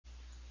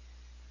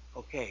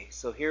Okay,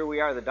 so here we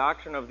are, the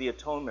doctrine of the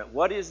atonement.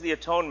 What is the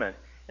atonement?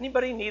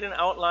 Anybody need an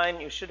outline?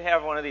 You should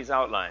have one of these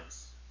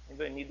outlines.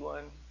 Anybody need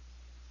one?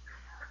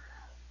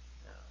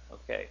 No.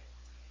 Okay.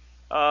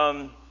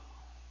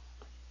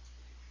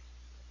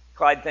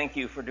 Clyde, thank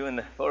you for doing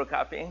the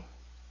photocopying.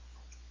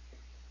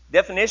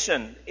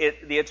 Definition,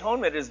 the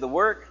atonement is the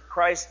work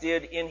Christ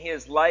did in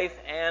his life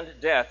and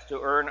death to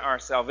earn our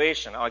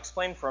salvation. I'll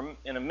explain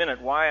in a minute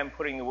why I'm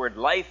putting the word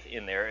life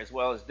in there as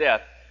well as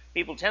death.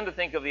 People tend to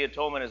think of the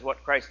atonement as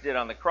what Christ did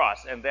on the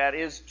cross, and that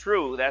is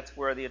true. That's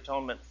where the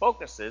atonement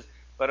focuses.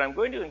 But I'm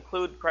going to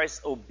include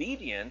Christ's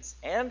obedience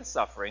and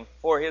suffering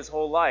for his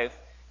whole life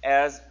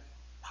as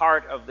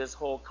part of this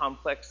whole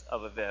complex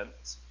of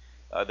events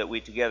that we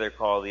together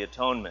call the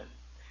atonement.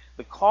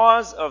 The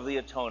cause of the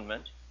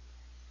atonement,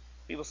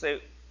 people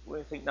say, what do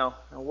you think now?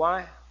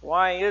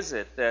 Why is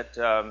it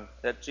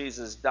that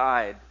Jesus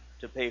died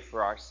to pay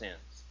for our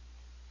sins?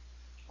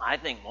 I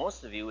think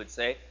most of you would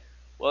say,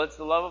 well, it's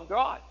the love of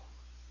God.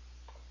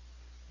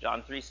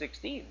 John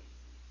 3:16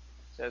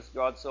 says,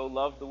 God so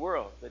loved the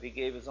world that he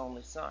gave his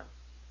only Son.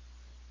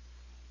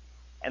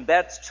 And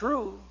that's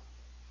true.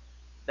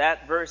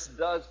 That verse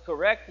does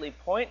correctly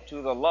point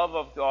to the love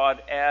of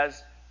God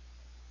as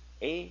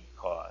a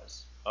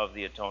cause of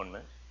the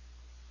atonement.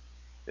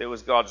 It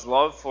was God's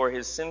love for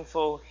his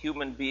sinful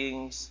human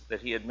beings that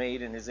he had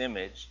made in his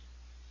image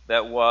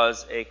that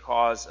was a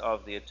cause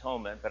of the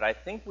atonement. But I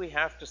think we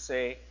have to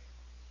say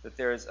that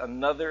there is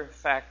another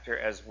factor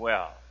as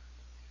well,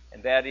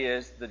 and that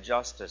is the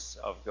justice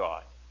of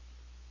God.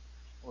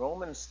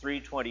 Romans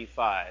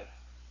 3:25,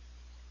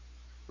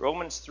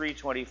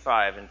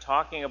 in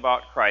talking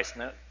about Christ.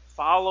 Now,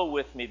 follow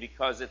with me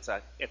because it's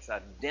a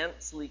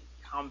densely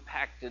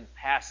compacted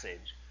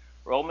passage.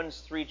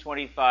 Romans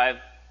 3:25,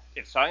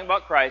 it's talking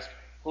about Christ,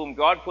 whom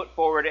God put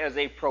forward as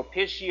a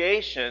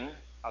propitiation,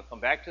 I'll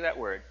come back to that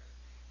word,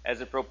 as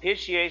a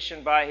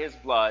propitiation by his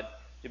blood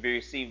to be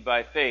received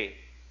by faith.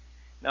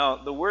 Now,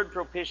 the word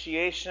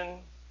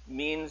propitiation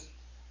means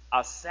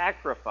a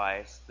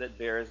sacrifice that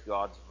bears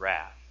God's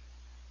wrath.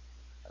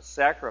 A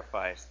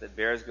sacrifice that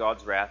bears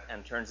God's wrath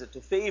and turns it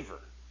to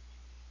favor.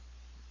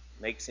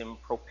 Makes him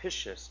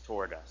propitious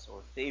toward us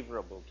or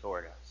favorable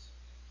toward us.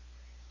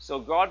 So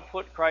God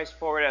put Christ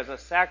forward as a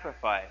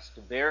sacrifice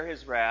to bear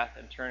his wrath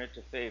and turn it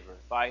to favor.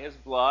 By his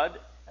blood,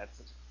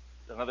 that's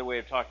another way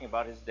of talking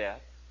about his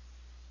death,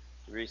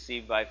 to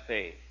receive by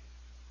faith.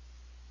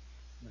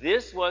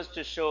 This was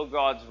to show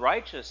God's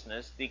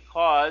righteousness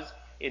because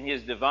in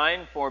his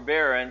divine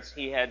forbearance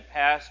he had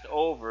passed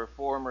over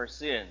former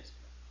sins.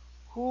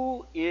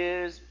 Who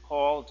is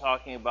Paul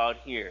talking about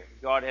here?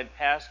 God had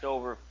passed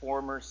over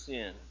former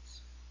sins.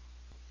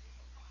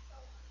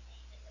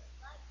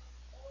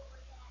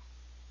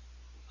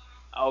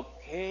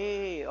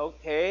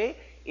 Okay.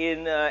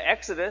 In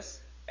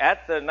Exodus,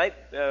 at the night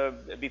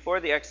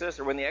before the Exodus,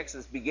 or when the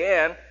Exodus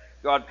began,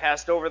 God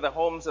passed over the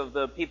homes of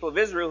the people of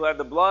Israel who had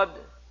the blood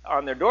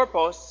on their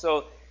doorposts.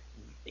 So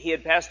he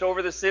had passed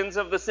over the sins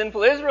of the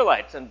sinful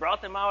Israelites and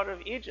brought them out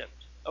of Egypt.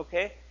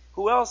 Okay?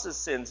 Who else's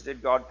sins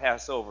did God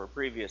pass over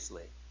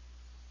previously?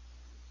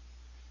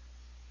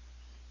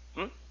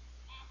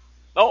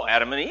 Oh,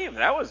 Adam and Eve.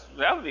 That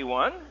would be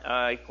one.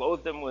 He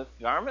clothed them with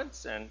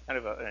garments and kind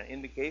of an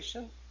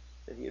indication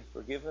that he had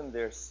forgiven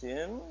their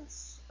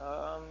sins.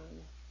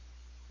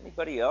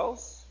 Anybody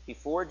else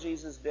before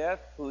Jesus' death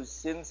whose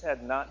sins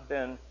had not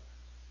been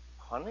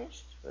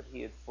punished, but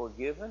he had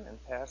forgiven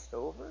and passed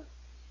over?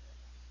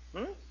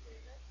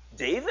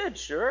 David,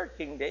 sure,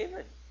 King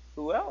David.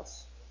 Who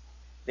else?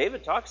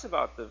 David talks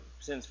about the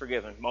sins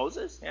forgiven.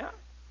 Moses, yeah.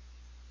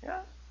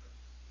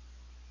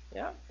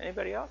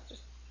 Anybody else?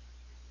 Just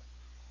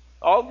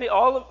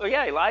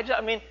Elijah.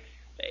 I mean,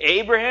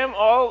 Abraham.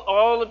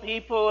 All the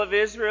people of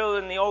Israel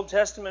in the Old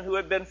Testament who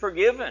had been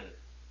forgiven,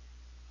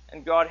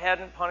 and God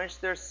hadn't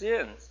punished their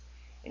sins.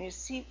 And you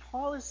see,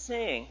 Paul is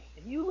saying,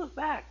 if you look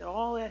back at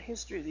all that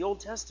history of the Old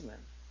Testament,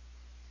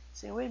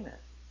 saying, wait a minute,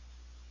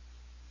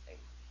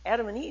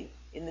 Adam and Eve,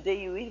 in the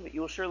day you eat of it, you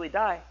will surely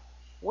die.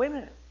 Wait a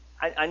minute.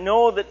 I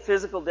know that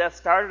physical death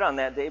started on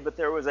that day, but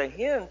there was a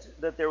hint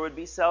that there would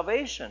be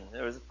salvation.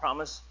 There was a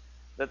promise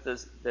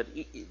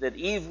that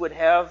Eve would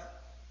have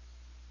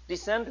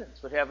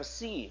descendants, would have a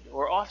seed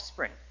or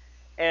offspring.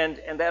 And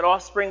that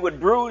offspring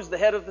would bruise the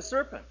head of the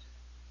serpent.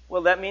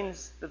 Well, that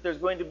means that there's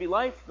going to be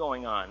life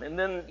going on. And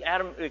then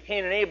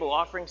Cain and Abel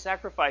offering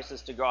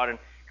sacrifices to God, and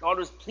God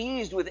was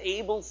pleased with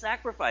Abel's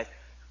sacrifice.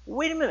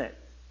 Wait a minute.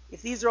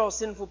 If these are all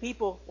sinful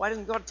people, why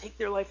doesn't God take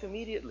their life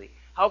immediately?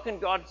 How can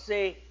God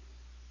say,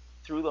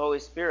 through the Holy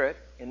Spirit,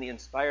 in the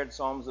inspired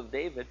Psalms of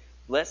David,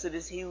 blessed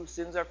is he whose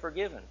sins are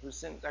forgiven, whose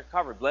sins are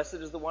covered. Blessed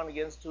is the one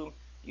against whom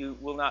you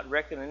will not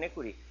reckon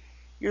iniquity.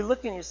 You're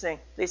looking, you're saying,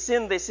 they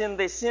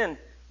sinned.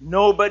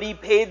 Nobody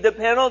paid the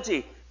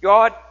penalty.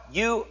 God,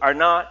 you are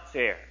not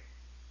fair.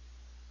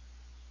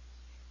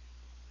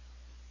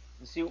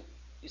 You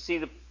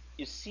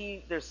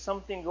see, there's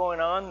something going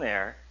on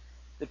there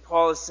that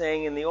Paul is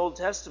saying in the Old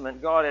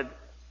Testament. God had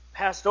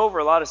passed over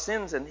a lot of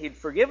sins and he'd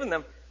forgiven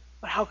them,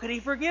 but how could he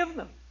forgive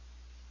them?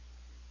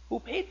 Who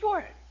paid for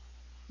it?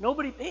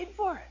 Nobody paid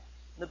for it.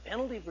 The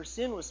penalty for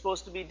sin was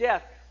supposed to be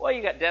death. Well,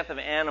 you got death of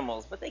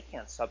animals, but they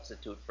can't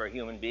substitute for a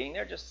human being.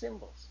 They're just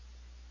symbols.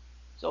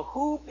 So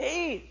who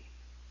paid?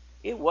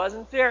 It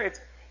wasn't fair.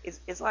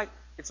 It's like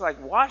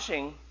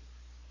watching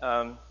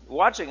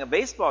a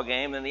baseball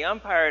game, and the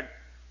umpire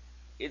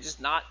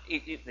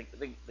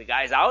the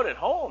guy's out at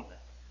home,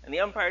 and the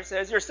umpire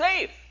says you're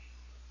safe.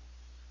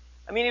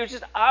 I mean, it was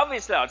just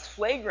obvious out. It's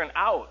flagrant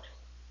out.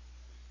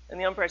 And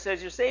the umpire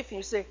says you're safe, and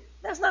you say,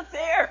 that's not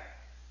fair.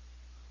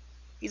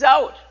 He's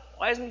out.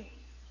 Why isn't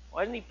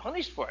he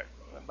punished for it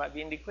by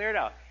being declared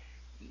out?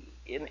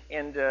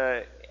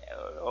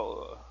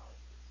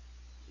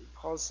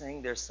 Paul's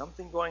saying there's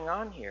something going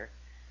on here.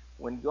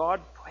 When God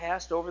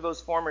passed over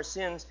those former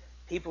sins,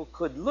 people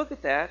could look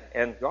at that,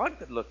 and God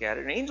could look at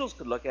it, and angels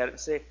could look at it and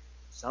say,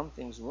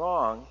 something's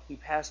wrong. He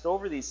passed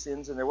over these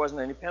sins, and there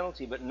wasn't any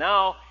penalty. But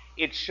now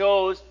it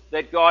shows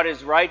that God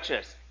is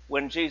righteous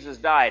when Jesus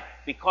died.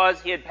 Because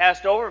he had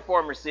passed over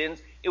former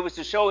sins, it was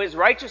to show his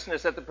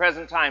righteousness at the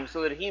present time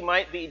so that he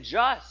might be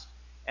just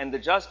and the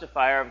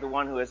justifier of the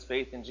one who has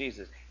faith in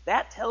Jesus.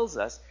 That tells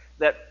us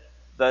that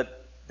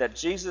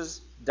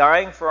Jesus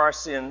dying for our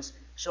sins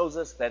shows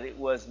us that it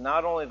was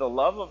not only the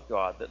love of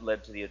God that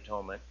led to the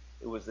atonement,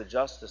 it was the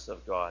justice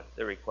of God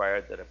that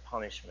required that a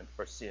punishment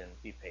for sin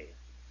be paid.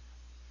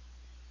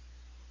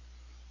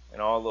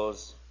 And all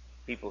those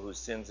people whose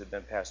sins had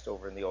been passed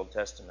over in the Old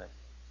Testament,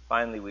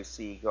 finally we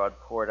see God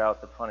poured out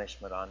the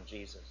punishment on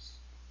Jesus.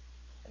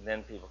 And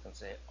then people can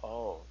say,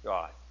 oh,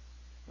 God,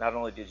 not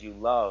only did you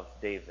love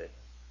David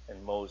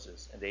and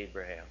Moses and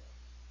Abraham,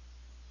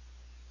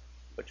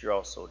 but you're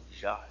also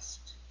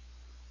just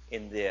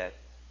in that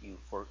you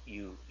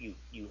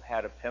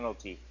had a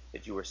penalty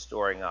that you were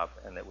storing up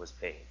and that was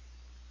paid.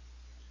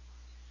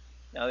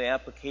 Now the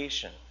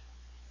application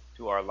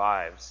to our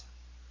lives.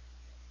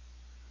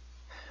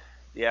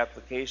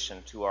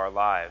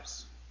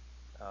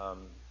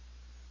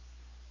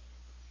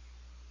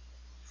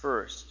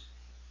 First,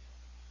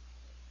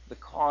 the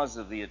cause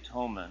of the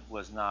atonement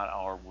was not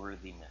our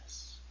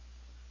worthiness.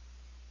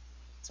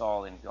 It's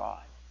all in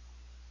God.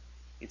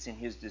 It's in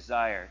his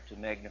desire to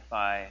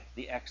magnify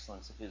the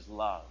excellence of his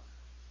love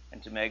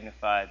and to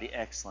magnify the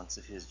excellence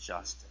of his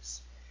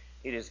justice.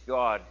 It is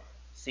God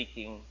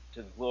seeking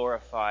to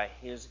glorify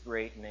his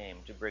great name,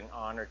 to bring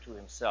honor to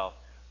himself.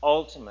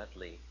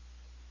 Ultimately,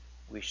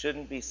 we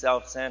shouldn't be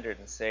self-centered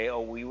and say,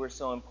 oh, we were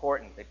so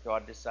important that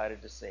God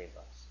decided to save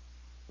us.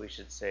 We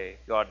should say,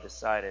 God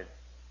decided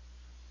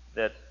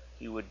that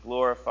he would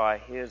glorify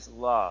his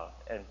love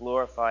and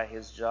glorify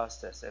his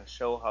justice and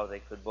show how they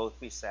could both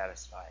be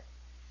satisfied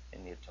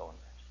in the atonement.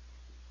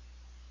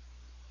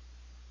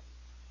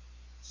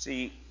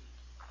 See,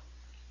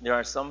 there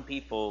are some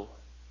people,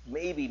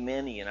 maybe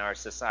many in our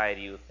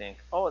society, who think,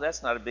 oh,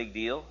 that's not a big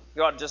deal.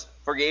 God just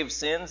forgave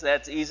sins.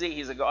 That's easy.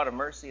 He's a God of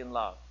mercy and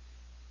love.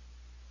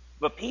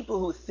 But people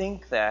who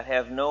think that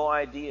have no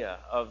idea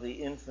of the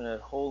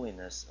infinite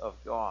holiness of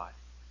God.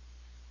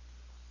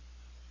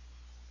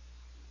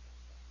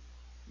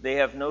 They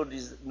have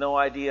no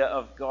idea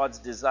of God's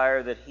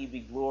desire that he be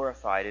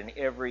glorified in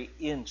every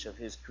inch of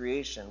his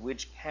creation,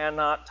 which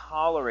cannot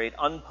tolerate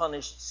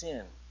unpunished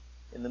sin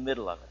in the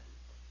middle of it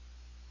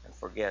and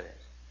forget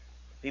it.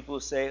 People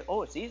who say,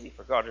 oh, it's easy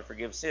for God to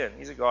forgive sin.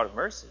 He's a God of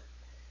mercy.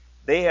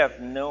 They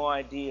have no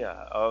idea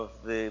of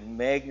the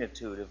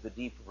magnitude of the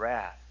deep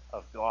wrath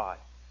of God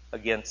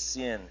against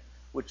sin,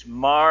 which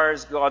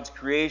mars God's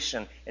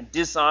creation and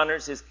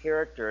dishonors his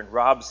character and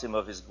robs him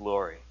of his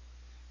glory.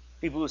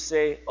 People who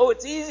say, oh,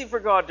 it's easy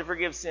for God to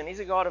forgive sin. He's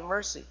a God of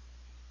mercy.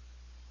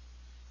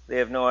 They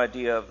have no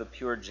idea of the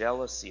pure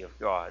jealousy of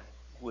God,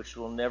 which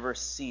will never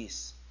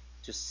cease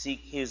to seek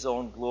his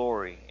own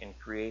glory in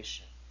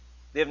creation.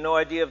 They have no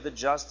idea of the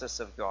justice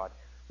of God,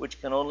 which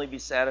can only be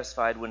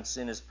satisfied when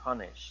sin is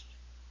punished.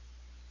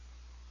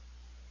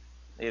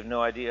 They have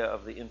no idea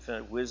of the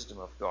infinite wisdom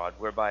of God,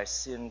 whereby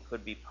sin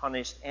could be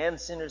punished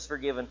and sinners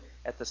forgiven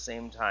at the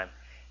same time.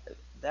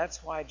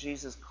 That's why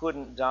Jesus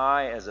couldn't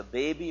die as a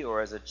baby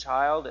or as a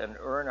child and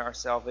earn our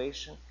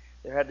salvation.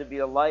 There had to be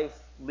a life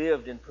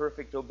lived in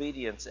perfect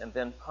obedience and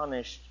then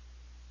punished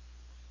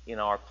in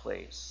our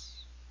place.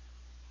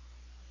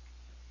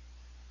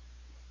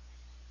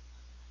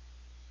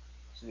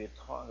 So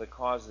the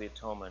cause of the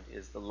atonement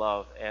is the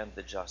love and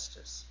the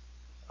justice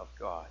of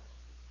God.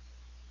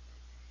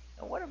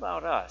 And what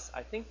about us?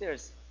 I think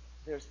there's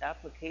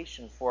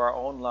application for our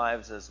own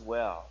lives as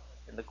well.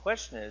 And the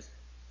question is,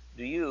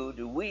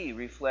 do we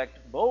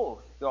reflect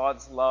both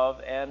God's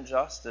love and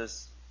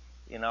justice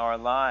in our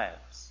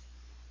lives?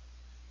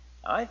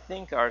 I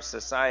think our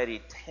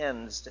society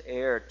tends to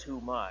err too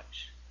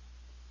much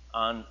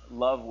on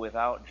love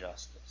without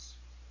justice.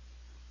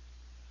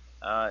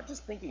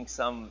 Just thinking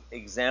some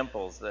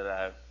examples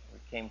that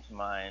came to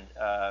mind.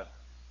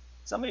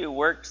 Somebody who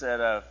works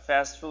at a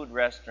fast food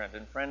restaurant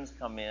and friends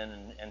come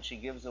in and she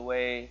gives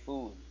away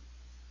food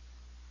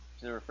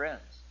to her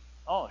friends.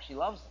 Oh, she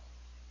loves them.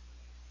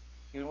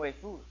 Giving away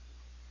food.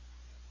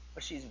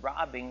 But she's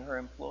robbing her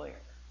employer.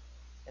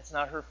 It's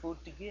not her food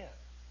to give.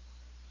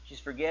 She's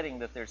forgetting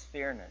that there's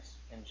fairness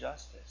and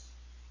justice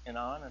and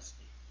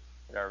honesty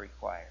that are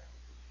required.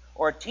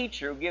 Or a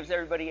teacher who gives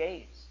everybody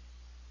A's.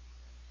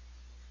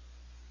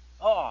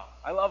 Oh,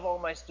 I love all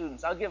my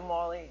students. I'll give them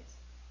all A's.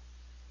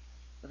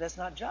 But that's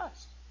not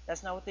just.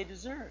 That's not what they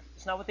deserve.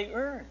 It's not what they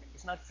earned.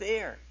 It's not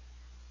fair.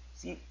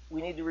 See,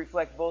 we need to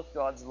reflect both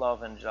God's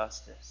love and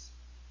justice.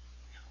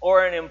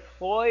 Or an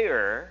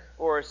employer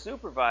or a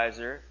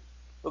supervisor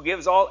who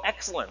gives all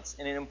excellence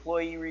in an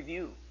employee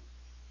review.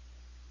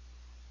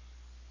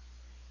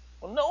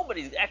 Well,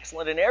 nobody's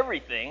excellent in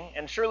everything,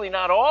 and surely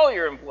not all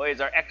your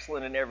employees are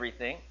excellent in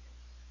everything.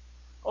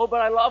 Oh,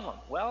 but I love them.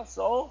 Well,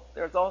 so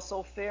there's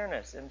also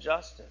fairness and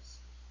justice.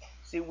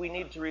 See, we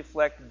need to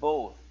reflect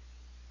both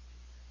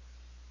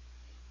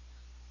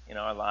in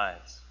our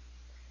lives.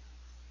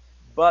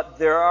 But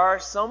there are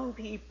some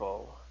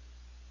people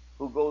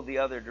who go the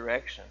other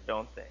direction,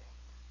 don't they?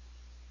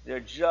 They're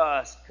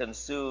just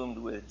consumed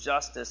with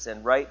justice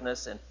and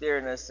rightness and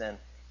fairness, and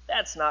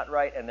that's not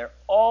right, and they're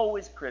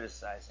always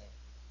criticizing,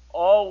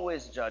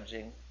 always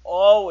judging,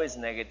 always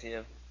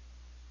negative.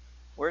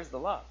 Where's the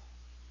love?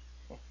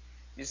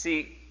 You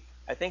see,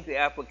 I think the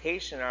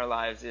application in our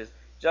lives is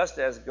just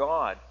as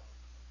God,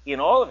 in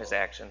all of his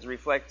actions,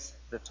 reflects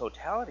the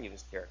totality of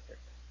his character.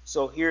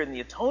 So here in the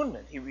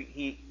atonement,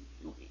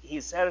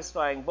 he's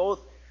satisfying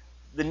both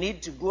the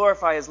need to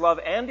glorify his love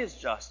and his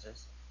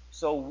justice.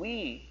 So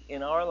we,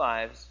 in our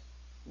lives,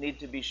 need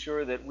to be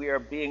sure that we are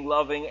being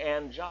loving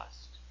and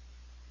just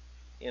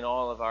in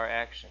all of our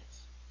actions.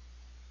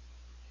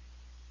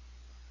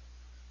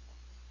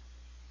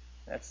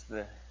 That's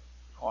the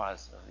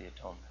cause of the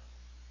atonement.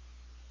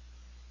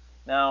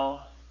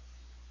 Now,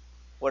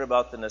 what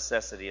about the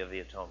necessity of the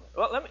atonement?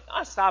 Well,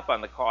 I'll stop on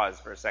the cause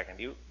for a second.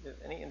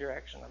 Any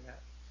interaction on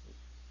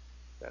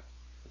that?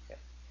 Okay.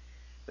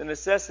 The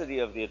necessity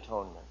of the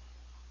atonement.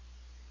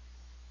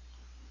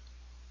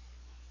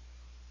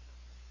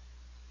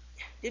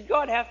 Did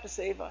God have to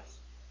save us?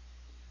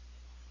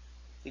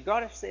 Did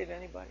God have to save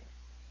anybody?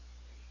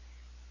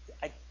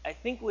 I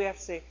think we have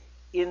to say,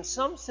 in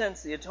some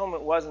sense, the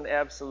atonement wasn't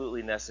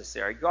absolutely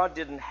necessary. God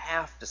didn't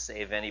have to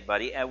save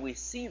anybody, and we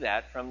see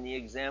that from the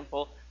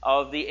example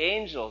of the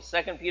angels.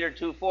 2 Peter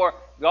 2:4,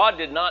 God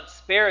did not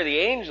spare the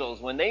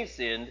angels when they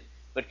sinned,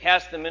 but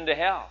cast them into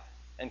hell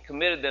and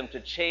committed them to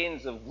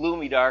chains of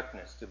gloomy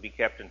darkness to be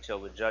kept until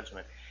the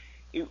judgment.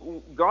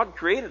 God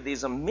created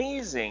these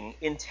amazing,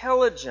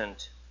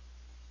 intelligent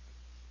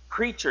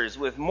creatures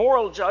with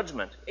moral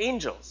judgment,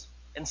 angels,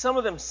 and some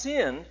of them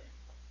sinned,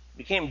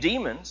 became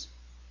demons,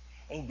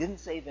 and he didn't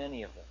save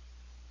any of them.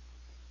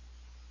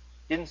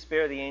 Didn't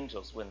spare the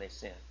angels when they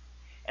sinned.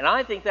 And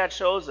I think that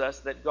shows us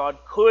that God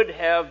could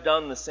have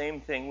done the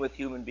same thing with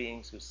human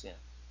beings who sin.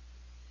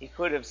 He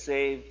could have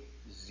saved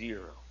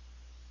zero.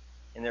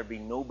 And there'd be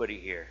nobody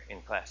here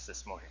in class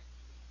this morning.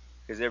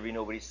 Because there'd be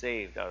nobody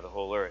saved out of the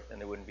whole earth, and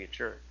there wouldn't be a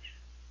church.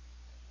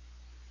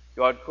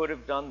 God could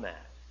have done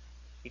that.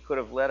 He could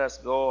have let us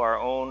go our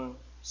own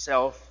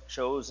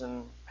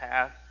self-chosen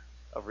path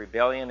of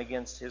rebellion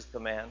against his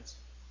commands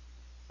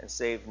and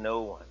saved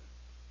no one.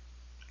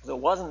 So it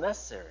wasn't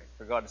necessary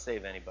for God to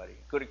save anybody.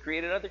 He could have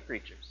created other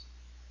creatures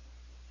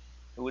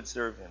who would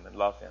serve him and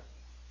love him.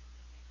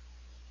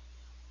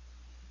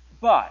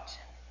 But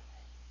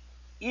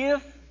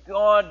if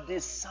God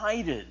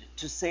decided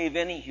to save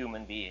any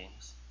human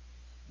beings,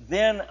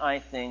 then I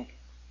think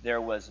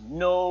there was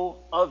no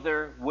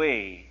other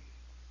way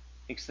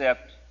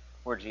except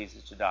for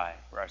Jesus to die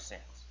for our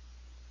sins.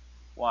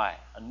 Why?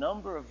 A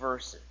number of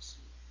verses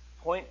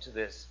point to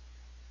this,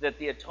 that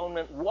the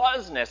atonement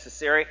was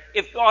necessary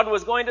if God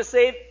was going to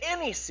save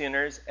any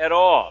sinners at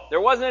all.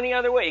 There wasn't any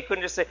other way. He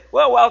couldn't just say,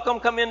 well, welcome,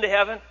 come into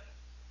heaven.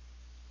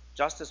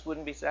 Justice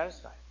wouldn't be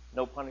satisfied.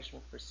 No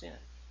punishment for sin.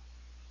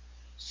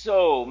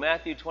 So,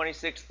 Matthew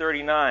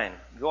 26:39,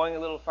 going a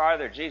little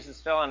farther,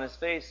 Jesus fell on his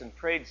face and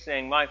prayed,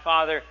 saying, my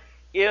Father,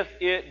 if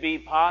it be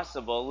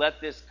possible,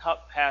 let this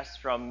cup pass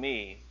from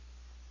me.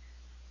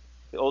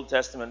 The Old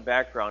Testament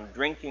background,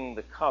 drinking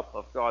the cup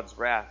of God's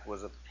wrath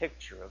was a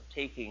picture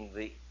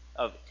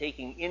of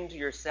taking into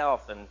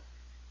yourself and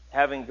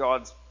having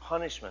God's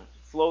punishment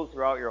flow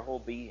throughout your whole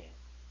being.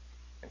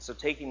 And so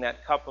taking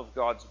that cup of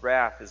God's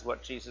wrath is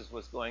what Jesus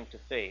was going to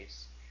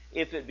face.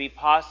 If it be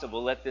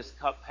possible, let this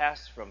cup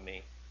pass from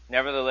me.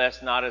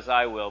 Nevertheless, not as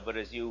I will, but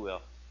as you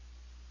will.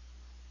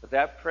 But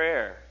that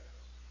prayer,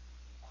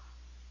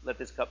 let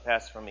this cup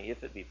pass from me,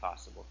 if it be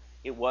possible,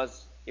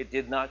 it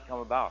did not come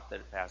about that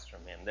it passed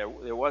from him.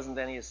 There wasn't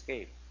any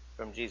escape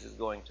from Jesus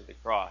going to the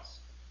cross.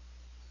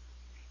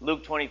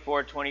 Luke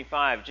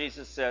 24:25,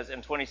 Jesus says,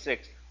 and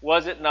 26,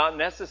 was it not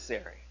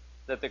necessary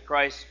that the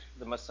Christ,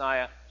 the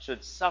Messiah,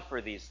 should suffer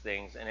these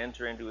things and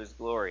enter into his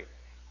glory?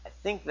 I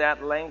think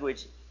that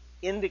language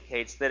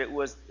indicates that it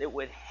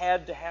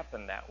had to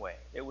happen that way.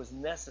 It was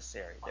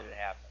necessary that it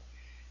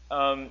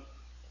happen.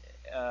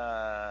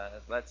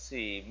 Let's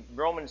see,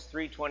 Romans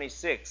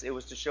 3:26, it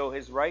was to show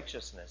his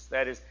righteousness.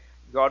 That is,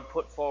 God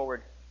put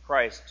forward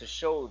Christ to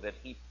show that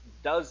he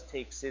does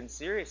take sin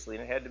seriously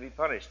and it had to be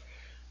punished.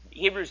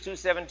 Hebrews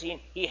 2:17,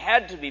 he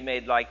had to be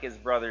made like his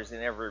brothers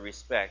in every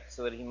respect,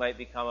 so that he might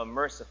become a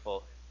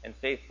merciful and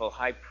faithful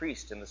high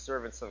priest in the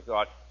servants of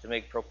God to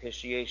make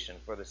propitiation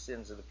for the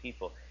sins of the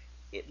people.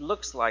 It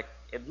looks like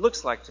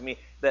to me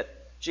that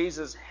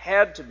Jesus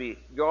had to be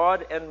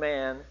God and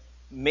man,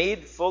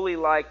 made fully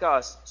like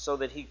us, so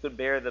that he could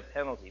bear the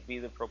penalty, be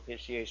the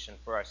propitiation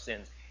for our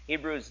sins.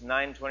 Hebrews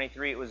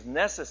 9:23, it was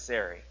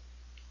necessary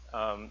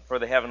for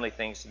the heavenly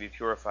things to be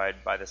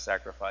purified by the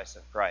sacrifice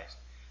of Christ.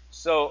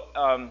 So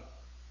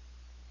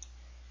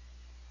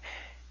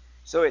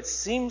it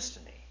seems to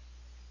me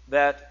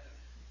that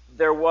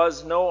there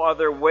was no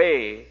other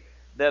way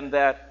than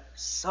that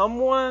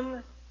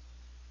someone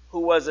who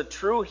was a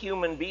true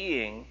human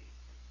being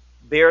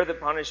bear the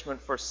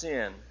punishment for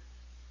sin.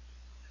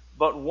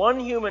 But one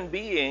human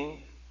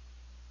being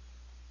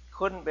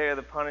couldn't bear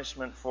the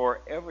punishment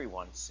for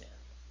everyone's sin.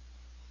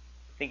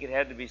 I think it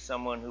had to be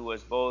someone who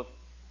was both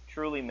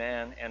truly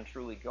man and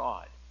truly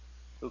God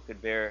who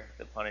could bear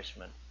the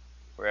punishment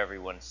for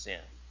everyone's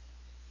sin.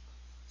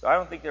 So I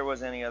don't think there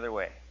was any other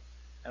way.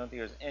 I don't think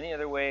there was any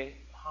other way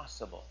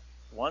possible.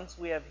 Once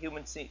we have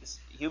human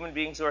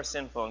beings who are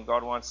sinful and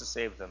God wants to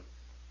save them,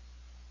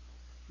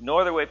 no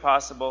other way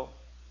possible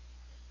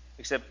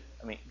except,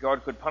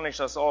 God could punish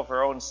us all for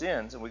our own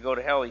sins and we go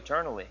to hell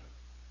eternally.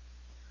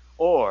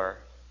 Or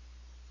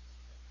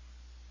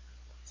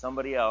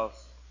somebody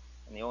else,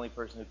 and the only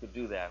person who could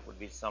do that would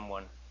be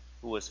someone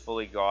who was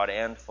fully God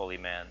and fully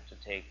man to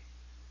take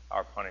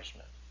our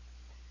punishment.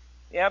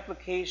 The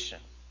application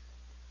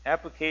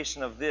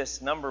of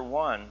this, number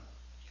one,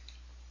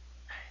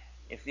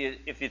 if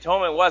the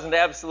atonement wasn't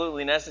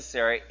absolutely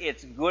necessary,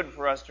 it's good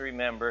for us to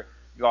remember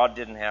God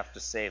didn't have to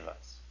save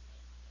us.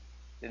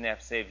 Didn't have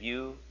to save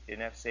you,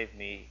 didn't have to save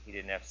me, he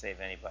didn't have to save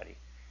anybody.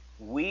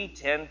 We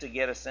tend to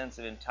get a sense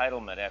of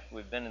entitlement after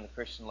we've been in the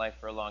Christian life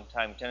for a long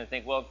time. We tend to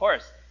think, well, of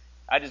course,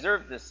 I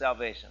deserve this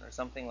salvation or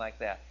something like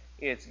that.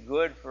 It's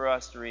good for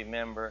us to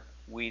remember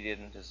we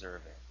didn't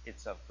deserve it.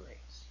 It's of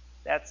grace.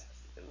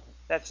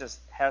 That just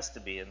has to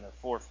be in the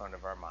forefront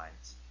of our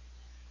minds.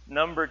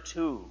 Number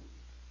two,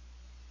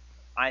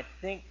 I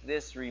think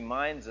this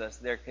reminds us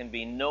there can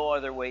be no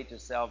other way to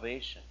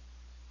salvation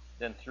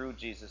than through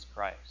Jesus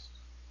Christ.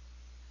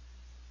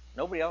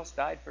 Nobody else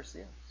died for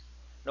sins.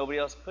 Nobody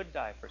else could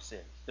die for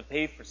sins, to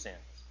pay for sins.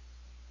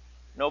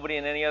 Nobody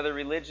in any other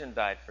religion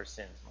died for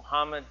sins.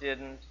 Muhammad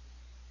didn't.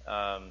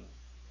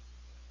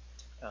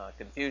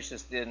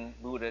 Confucius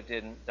didn't. Buddha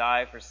didn't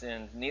die for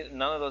sins.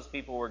 None of those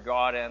people were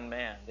God and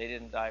man. They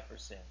didn't die for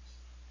sins.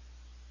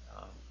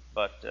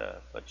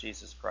 But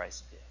Jesus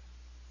Christ did.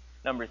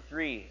 Number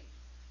three,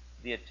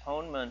 the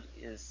atonement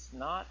is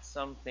not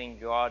something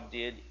God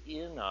did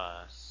in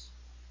us,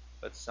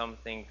 but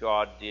something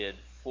God did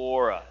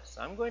for us.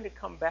 I'm going to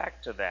come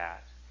back to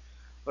that.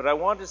 But I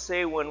want to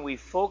say when we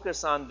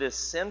focus on this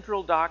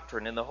central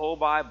doctrine in the whole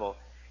Bible,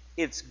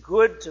 it's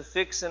good to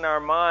fix in our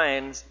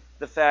minds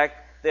the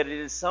fact that it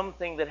is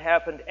something that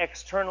happened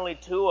externally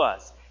to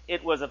us.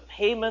 It was a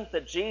payment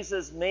that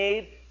Jesus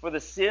made for the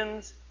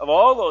sins of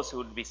all those who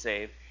would be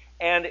saved,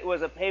 and it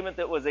was a payment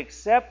that was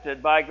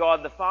accepted by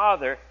God the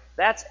Father.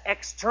 That's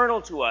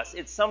external to us.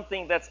 It's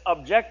something that's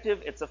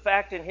objective. It's a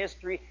fact in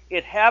history.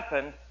 It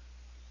happened.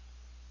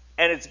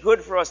 And it's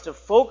good for us to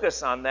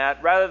focus on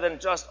that rather than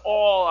just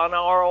all on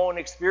our own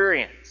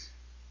experience.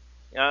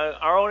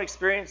 Our own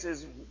experience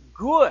is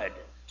good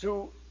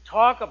to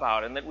talk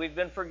about, and that we've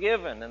been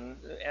forgiven,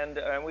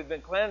 and we've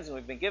been cleansed, and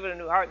we've been given a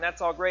new heart, and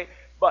that's all great.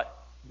 But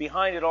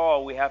behind it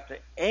all, we have to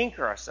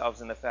anchor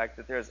ourselves in the fact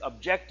that there's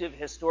objective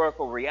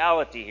historical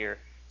reality here.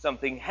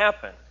 Something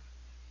happened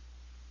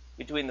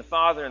between the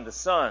Father and the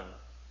Son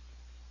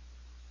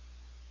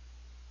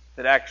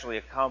that actually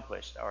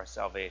accomplished our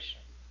salvation.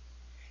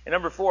 And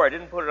number four, I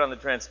didn't put it on the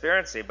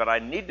transparency, but I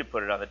need to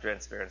put it on the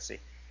transparency.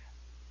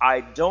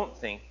 I don't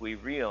think we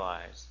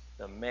realize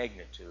the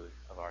magnitude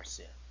of our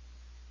sin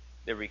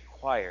that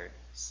required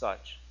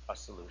such a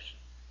solution.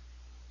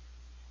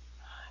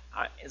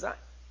 I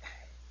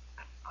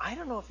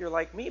don't know if you're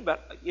like me,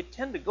 but you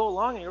tend to go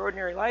along in your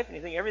ordinary life and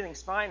you think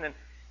everything's fine, and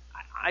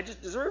I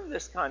just deserve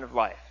this kind of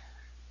life.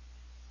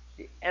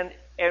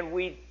 And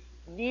we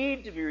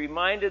need to be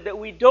reminded that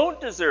we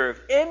don't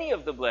deserve any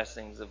of the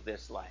blessings of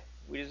this life.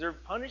 We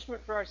deserve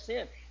punishment for our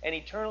sin and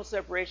eternal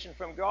separation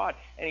from God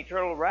and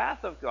eternal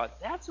wrath of God.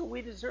 That's what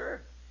we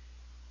deserve.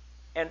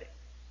 And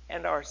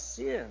our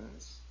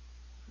sins,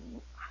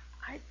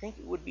 I think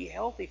it would be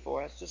healthy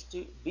for us just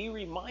to be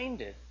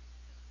reminded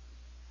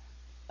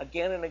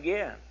again and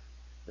again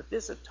that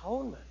this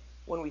atonement,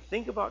 when we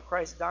think about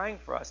Christ dying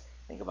for us,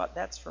 think about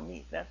that's for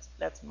me.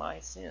 That's my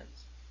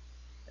sins.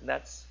 And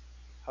that's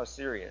how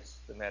serious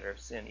the matter of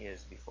sin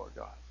is before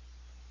God.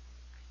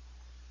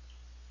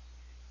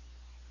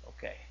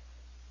 Okay.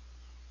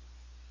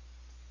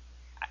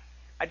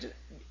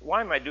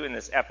 Why am I doing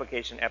this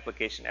application?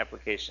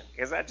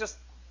 Because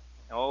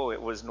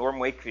it was Norm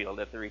Wakefield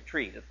at the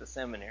retreat at the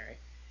seminary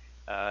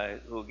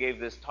who gave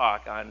this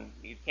talk on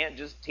you can't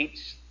just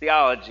teach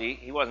theology.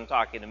 He wasn't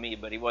talking to me,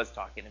 but he was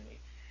talking to me.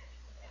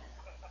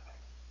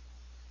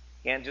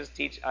 You can't just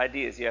teach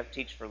ideas. You have to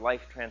teach for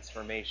life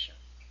transformation.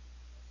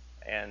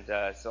 And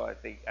so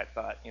I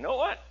thought, you know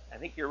what? I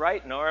think you're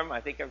right, Norm.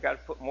 I think I've got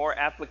to put more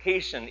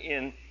application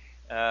in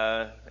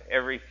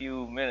every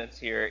few minutes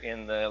here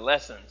in the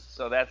lessons.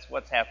 So that's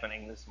what's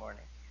happening this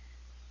morning.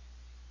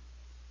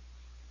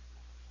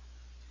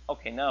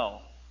 Okay,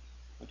 now,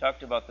 we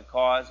talked about the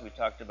cause. We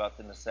talked about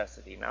the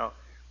necessity. Now,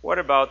 what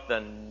about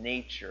the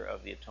nature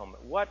of the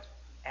atonement? What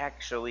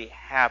actually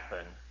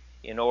happened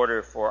in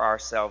order for our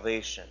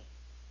salvation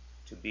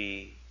to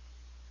be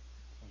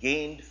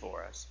gained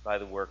for us by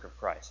the work of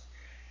Christ?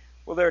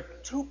 Well, there are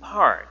two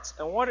parts.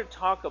 I want to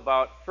talk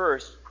about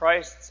first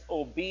Christ's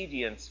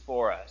obedience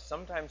for us,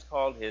 sometimes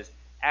called his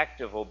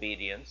active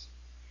obedience.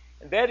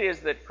 And that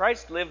is that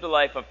Christ lived a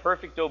life of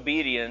perfect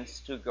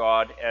obedience to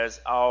God as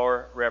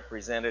our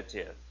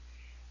representative.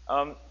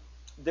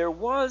 There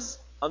was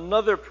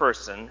another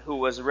person who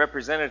was a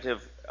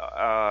representative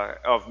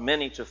of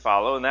many to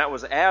follow, and that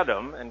was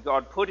Adam, and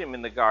God put him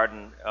in the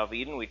Garden of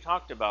Eden. We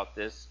talked about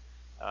this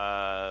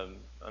a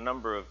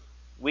number of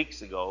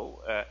weeks ago.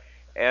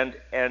 And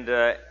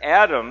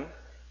Adam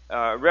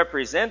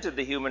represented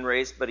the human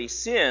race, but he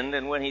sinned,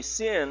 and when he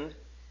sinned,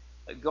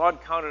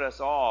 God counted us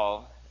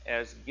all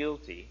as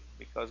guilty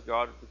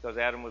because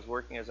Adam was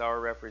working as our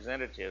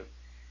representative,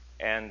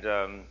 and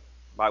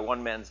by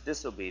one man's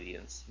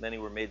disobedience, many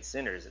were made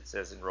sinners, it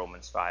says in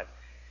Romans 5.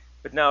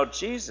 But now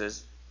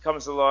Jesus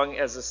comes along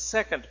as a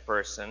second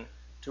person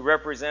to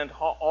represent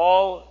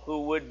all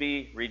who would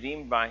be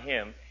redeemed by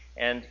him,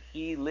 and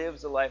he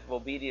lives a life of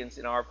obedience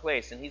in our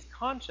place, and he's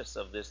conscious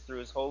of this through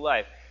his whole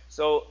life.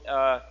 So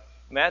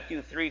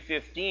Matthew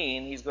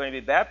 3:15, he's going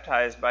to be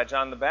baptized by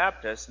John the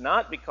Baptist,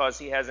 not because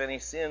he has any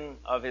sin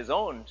of his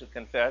own to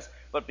confess,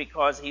 but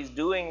because he's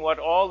doing what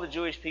all the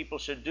Jewish people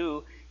should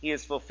do. He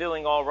is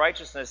fulfilling all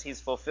righteousness. He's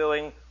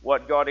fulfilling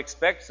what God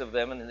expects of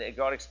them, and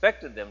God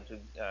expected them to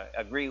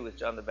agree with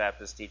John the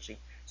Baptist's teaching.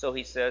 So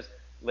he says,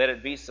 let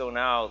it be so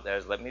now,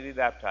 as let me be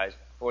baptized,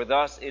 for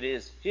thus it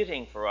is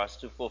fitting for us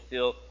to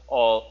fulfill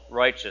all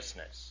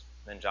righteousness.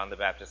 Then John the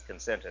Baptist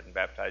consented and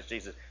baptized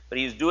Jesus. But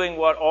he's doing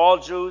what all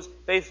Jews,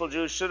 faithful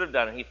Jews, should have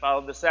done. And he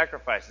followed the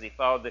sacrifices. He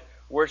followed the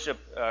worship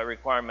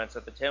requirements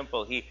at the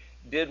temple. He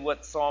did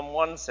what Psalm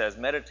 1 says,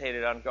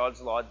 meditated on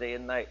God's law day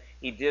and night.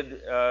 He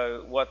did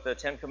what the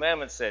Ten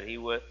Commandments said.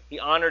 He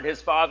honored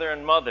his father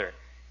and mother.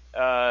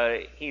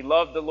 He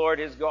loved the Lord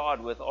his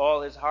God with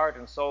all his heart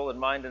and soul and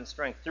mind and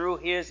strength. Through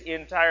his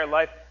entire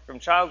life, from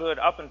childhood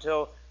up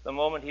until the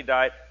moment he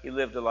died, he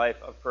lived a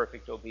life of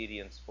perfect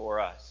obedience for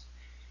us.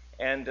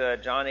 And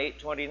John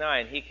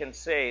 8:29, he can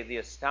say the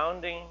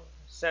astounding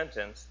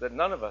sentence that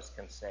none of us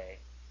can say,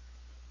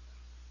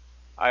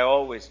 I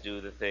always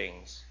do the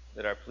things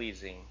that are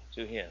pleasing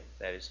to him,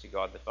 that is to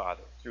God the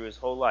Father. Through his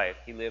whole life,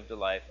 he lived a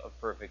life of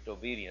perfect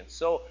obedience.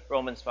 So,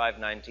 Romans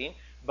 5:19,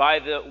 by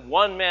the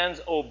one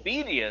man's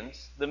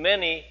obedience, the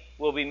many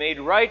will be made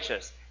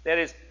righteous. That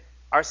is,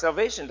 our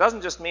salvation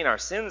doesn't just mean our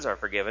sins are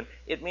forgiven.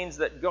 It means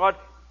that God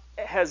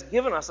has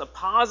given us a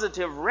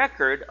positive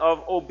record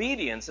of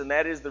obedience, and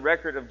that is the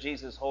record of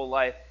Jesus' whole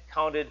life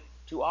counted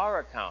to our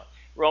account.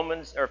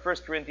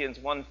 1 Corinthians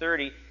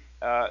 1:30,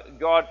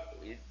 God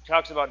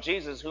talks about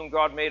Jesus, whom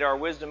God made our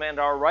wisdom and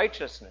our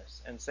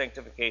righteousness and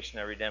sanctification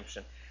and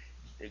redemption.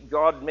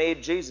 God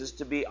made Jesus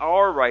to be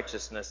our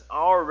righteousness,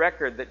 our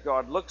record that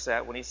God looks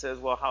at when he says,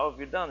 well, how have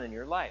you done in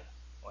your life?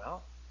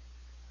 Well,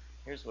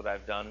 here's what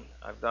I've done.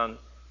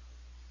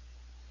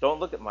 Don't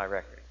look at my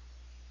record.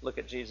 Look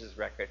at Jesus'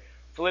 record.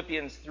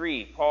 Philippians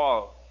 3,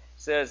 Paul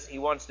says he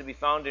wants to be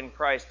found in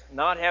Christ,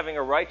 not having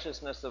a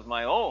righteousness of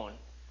my own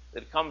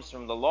that comes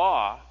from the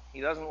law.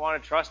 He doesn't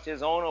want to trust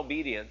his own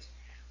obedience,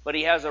 but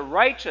he has a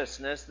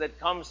righteousness that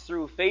comes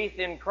through faith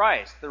in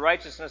Christ, the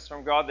righteousness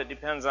from God that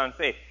depends on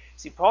faith.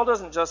 See, Paul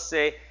doesn't just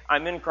say,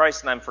 I'm in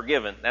Christ and I'm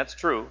forgiven. That's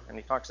true, and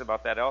he talks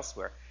about that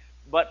elsewhere.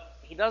 But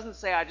he doesn't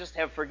say, I just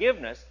have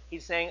forgiveness.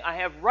 He's saying, I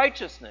have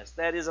righteousness.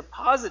 That is a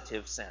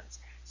positive sense,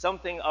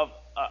 something of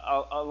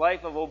a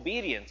life of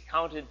obedience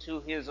counted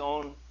to his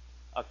own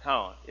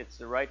account. It's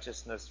the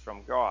righteousness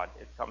from God.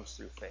 It comes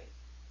through faith.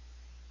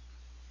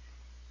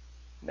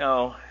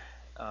 Now,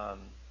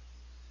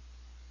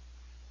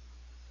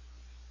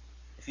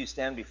 if you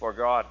stand before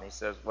God and he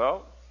says,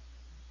 well,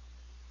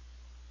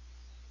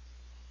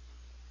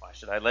 why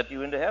should I let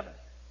you into heaven?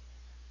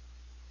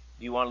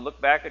 Do you want to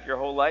look back at your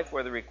whole life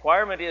where the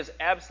requirement is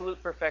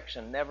absolute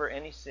perfection, never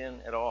any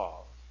sin at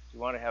all? Do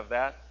you want to have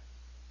that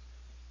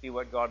be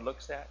what God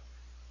looks at?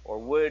 Or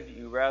would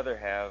you rather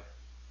have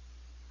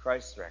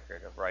Christ's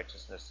record of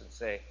righteousness and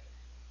say,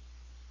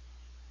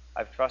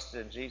 I've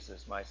trusted in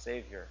Jesus, my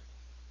Savior.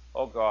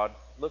 Oh God,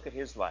 look at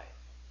his life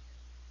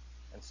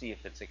and see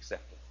if it's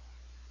acceptable.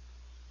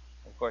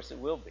 Of course it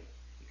will be,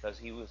 because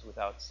he was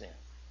without sin.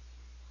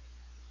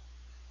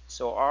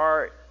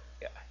 So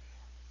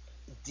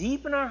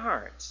deep in our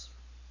hearts,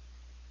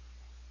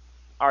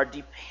 our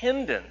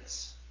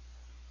dependence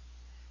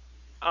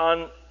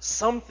on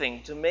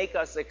something to make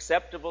us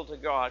acceptable to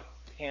God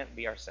can't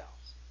be ourselves.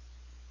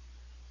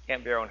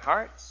 Can't be our own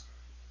hearts.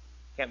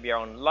 Can't be our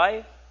own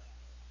life.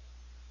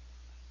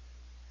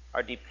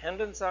 Our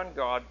dependence on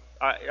God,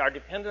 our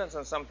dependence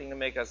on something to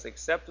make us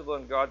acceptable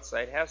in God's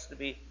sight has to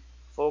be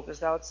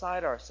focused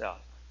outside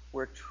ourselves.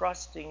 We're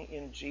trusting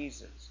in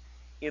Jesus,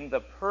 in the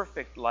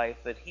perfect life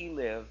that he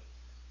lived,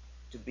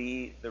 to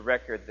be the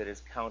record that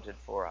is counted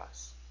for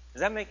us. Is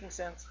that making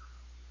sense?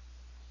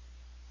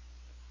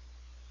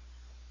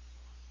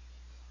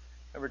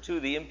 Number 2,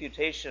 the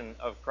imputation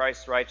of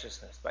Christ's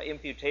righteousness. By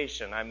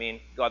imputation, I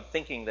mean God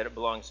thinking that it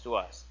belongs to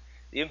us.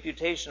 The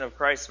imputation of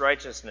Christ's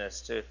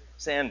righteousness to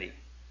Sandy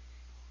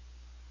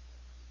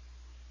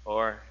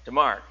or to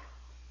Mark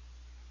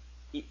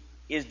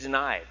is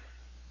denied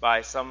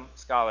by some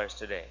scholars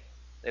today.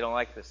 They don't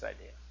like this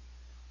idea.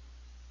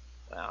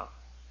 Well,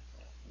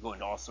 go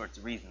into all sorts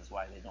of reasons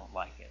why they don't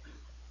like it.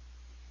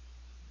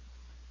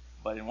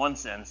 But in one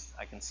sense,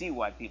 I can see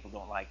why people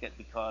don't like it,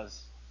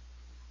 because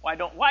why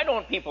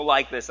don't people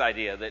like this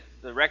idea that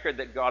the record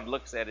that God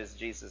looks at is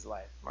Jesus'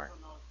 life? Mark?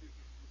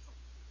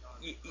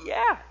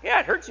 Yeah,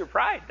 it hurts your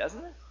pride,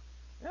 doesn't it?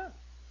 Yeah.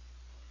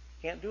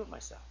 Can't do it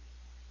myself.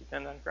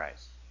 Depend on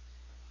Christ.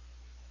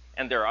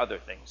 And there are other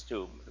things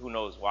too. Who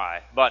knows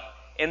why? But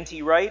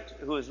N.T. Wright,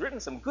 who has written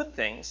some good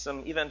things,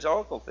 some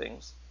evangelical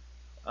things,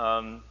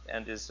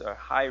 and is a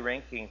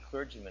high-ranking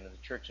clergyman in the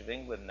Church of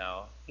England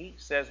now, he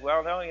says,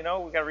 well, no,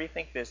 we've got to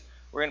rethink this.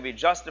 We're going to be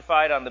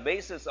justified on the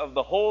basis of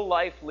the whole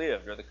life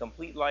lived, or the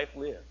complete life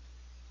lived.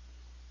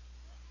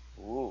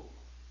 Ooh.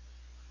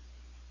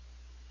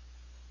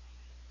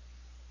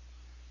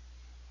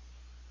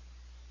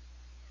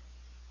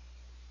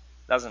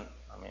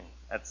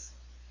 That's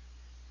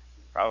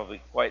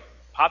probably quite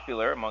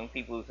popular among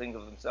people who think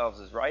of themselves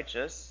as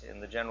righteous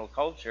in the general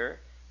culture.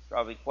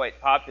 Probably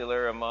quite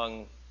popular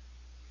among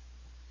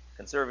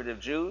conservative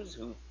Jews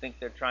who think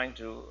they're trying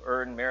to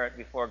earn merit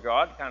before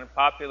God. Kind of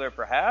popular,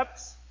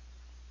 perhaps,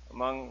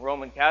 among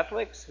Roman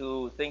Catholics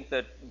who think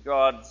that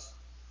God's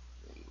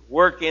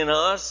work in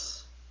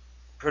us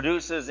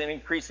produces an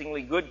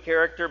increasingly good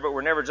character, but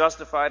we're never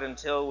justified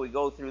until we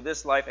go through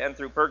this life and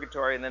through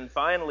purgatory, and then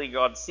finally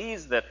God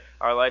sees that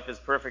our life is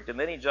perfect, and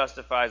then he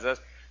justifies us.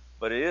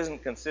 But it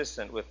isn't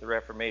consistent with the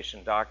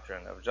Reformation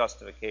doctrine of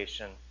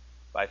justification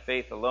by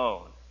faith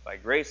alone, by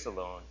grace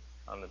alone,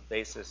 on the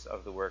basis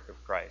of the work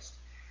of Christ.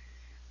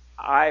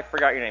 I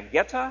forgot your name.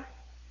 Geta?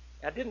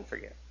 I didn't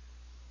forget.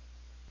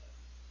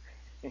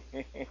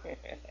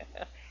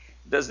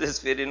 Does this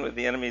fit in with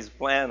the enemy's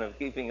plan of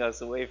keeping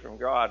us away from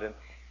God? And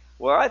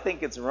well, I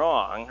think it's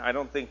wrong. I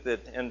don't think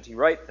that N.T.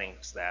 Wright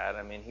thinks that.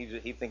 I mean,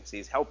 he thinks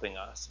he's helping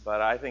us,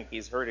 but I think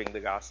he's hurting the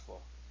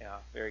gospel. Yeah,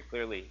 very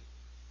clearly.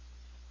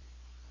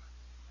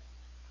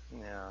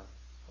 Yeah.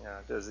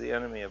 Does the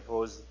enemy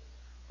oppose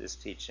this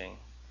teaching?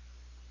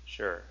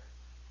 Sure.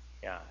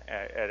 Yeah,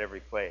 at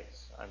every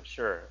place, I'm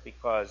sure,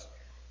 because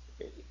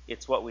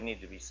it's what we need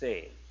to be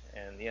saved,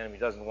 and the enemy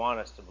doesn't want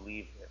us to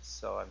believe this,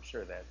 so I'm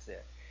sure that's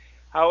it.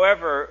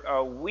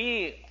 However,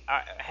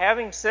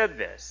 having said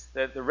this,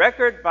 that the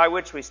record by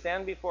which we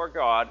stand before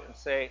God and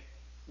say,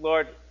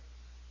 Lord,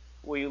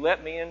 will you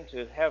let me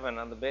into heaven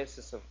on the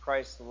basis of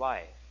Christ's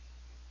life?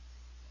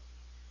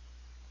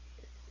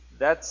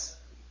 That's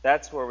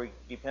where we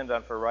depend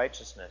on for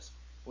righteousness.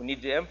 We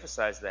need to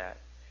emphasize that.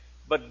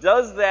 But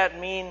does that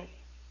mean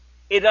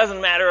it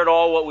doesn't matter at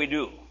all what we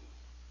do?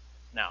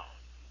 No.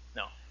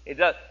 It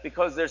does,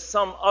 because there's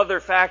some other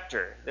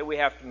factor that we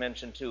have to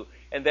mention too,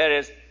 and that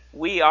is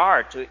we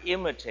are to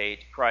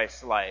imitate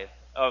Christ's life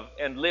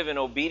and live in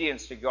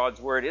obedience to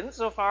God's word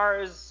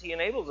insofar as he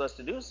enables us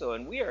to do so,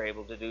 and we are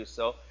able to do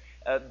so.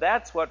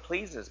 That's what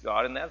pleases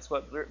God, and that's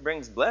what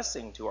brings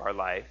blessing to our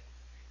life.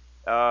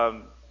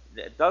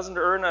 It doesn't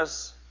earn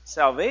us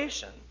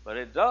salvation, but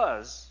it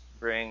does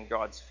bring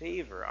God's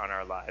favor on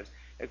our lives.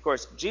 Of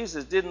course,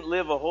 Jesus didn't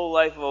live a whole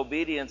life of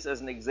obedience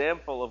as an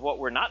example of what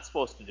we're not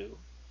supposed to do.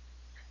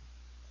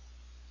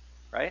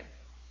 Right?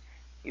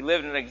 He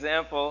lived an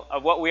example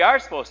of what we are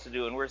supposed to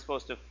do, and we're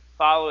supposed to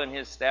follow in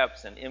his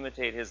steps and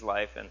imitate his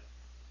life,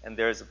 and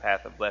there's a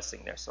path of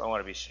blessing there. So I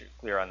want to be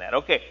clear on that.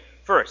 Okay,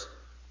 first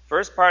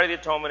part of the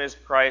atonement is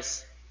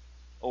Christ's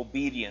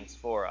obedience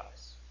for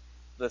us.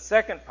 The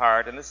second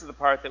part, and this is the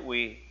part that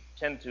we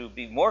tend to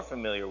be more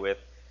familiar with,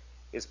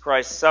 is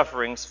Christ's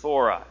sufferings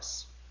for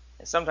us.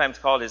 It's sometimes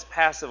called his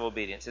passive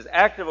obedience. His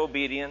active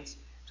obedience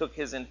took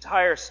his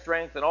entire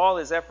strength and all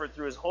his effort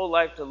through his whole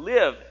life to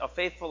live a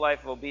faithful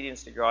life of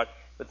obedience to God.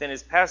 But then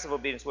his passive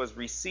obedience was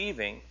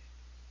receiving,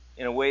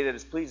 in a way that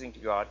is pleasing to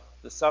God,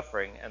 the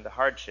suffering and the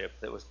hardship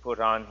that was put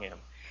on him.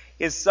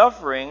 His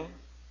suffering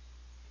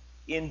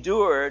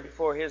endured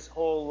for his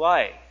whole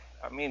life.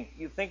 I mean,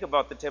 you think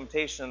about the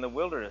temptation in the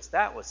wilderness.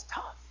 That was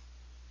tough.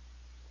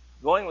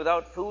 Going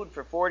without food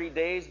for 40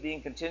 days,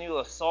 being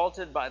continually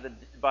assaulted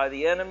by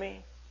the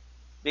enemy,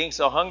 being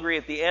so hungry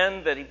at the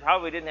end that he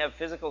probably didn't have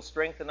physical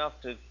strength enough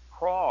to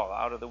crawl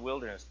out of the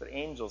wilderness, but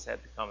angels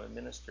had to come and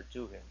minister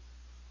to him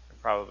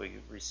and probably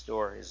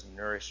restore his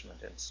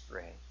nourishment and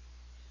strength.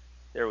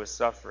 There was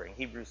suffering.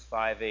 Hebrews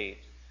 5:8.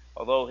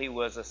 Although he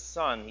was a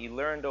son, he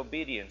learned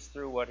obedience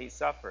through what he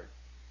suffered.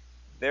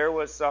 There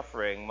was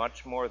suffering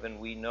much more than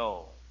we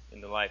know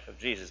in the life of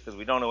Jesus, because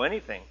we don't know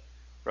anything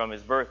from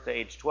his birth to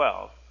age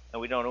 12.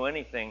 And we don't know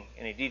any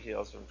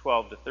details from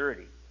 12 to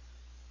 30.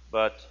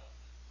 But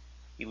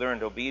he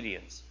learned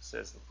obedience,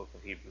 says the book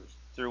of Hebrews,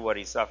 through what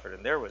he suffered.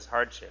 And there was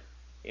hardship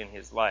in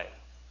his life.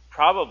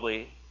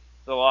 Probably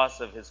the loss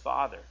of his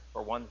father,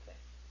 for one thing,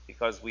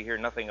 because we hear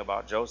nothing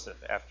about Joseph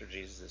after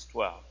Jesus is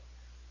 12.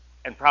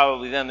 And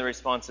probably then the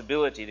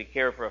responsibility to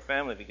care for a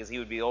family, because he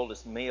would be the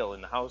oldest male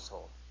in the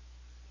household.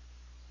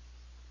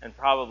 And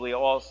probably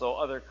also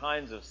other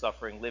kinds of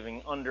suffering,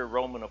 living under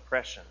Roman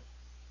oppression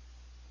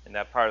in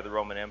that part of the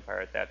Roman Empire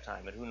at that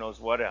time, and who knows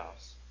what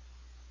else.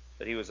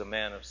 But he was a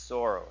man of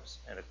sorrows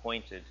and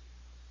acquainted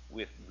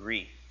with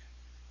grief,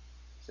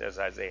 says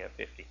Isaiah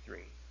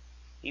 53.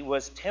 He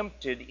was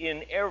tempted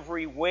in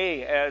every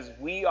way as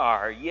we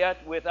are,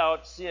 yet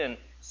without sin.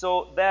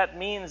 So that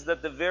means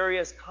that the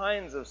various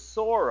kinds of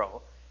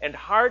sorrow and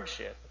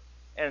hardship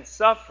and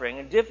suffering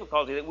and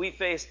difficulty that we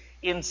face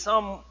in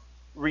some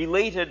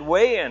related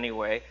way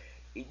anyway,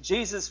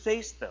 Jesus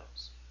faced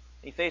those.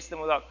 He faced them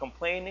without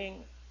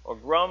complaining or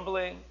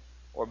grumbling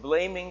or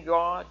blaming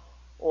God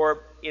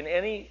or in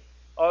any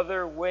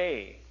other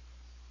way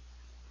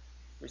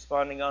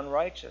responding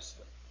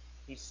unrighteously.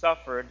 He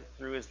suffered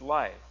through his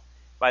life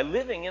by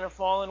living in a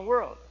fallen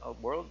world, a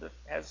world that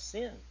has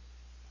sin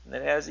and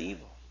that has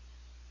evil.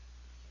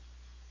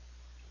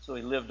 So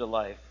he lived a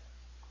life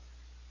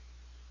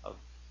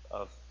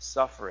of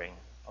suffering,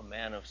 a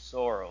man of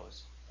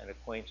sorrows and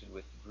acquainted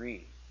with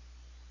grief.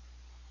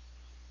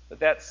 But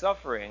that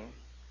suffering,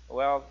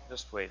 well,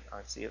 just wait,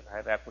 I see if I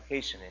have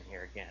application in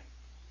here again.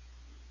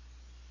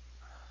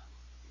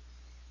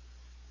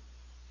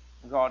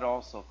 God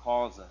also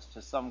calls us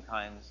to some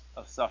kinds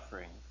of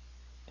suffering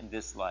in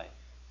this life,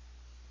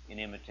 in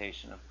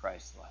imitation of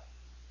Christ's life.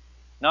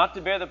 Not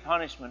to bear the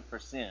punishment for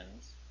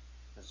sins,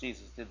 because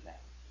Jesus did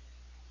that,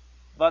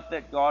 but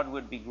that God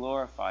would be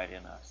glorified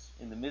in us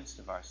in the midst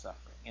of our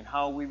suffering, in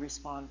how we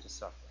respond to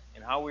suffering,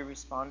 in how we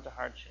respond to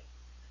hardship,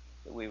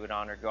 that we would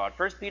honor God.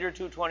 1 Peter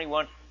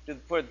 2:21,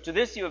 to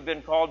this you have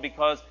been called,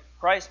 because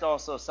Christ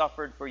also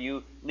suffered for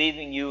you,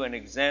 leaving you an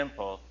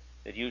example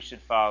that you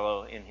should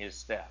follow in his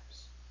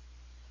steps.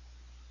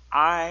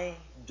 I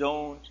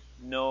don't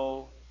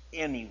know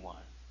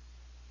anyone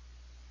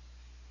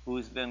who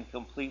has been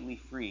completely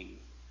free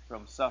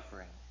from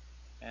suffering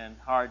and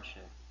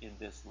hardship in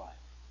this life.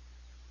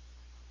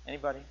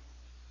 Anybody?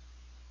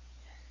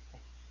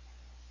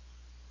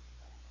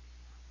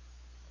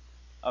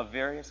 Of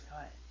various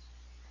kinds.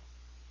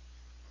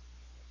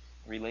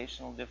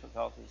 Relational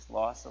difficulties,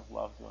 loss of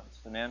loved ones,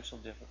 financial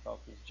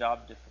difficulties,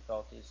 job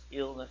difficulties,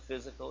 illness,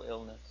 physical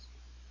illness.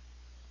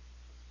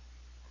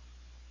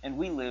 And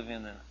we live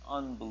in an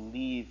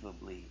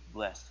unbelievably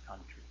blessed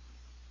country.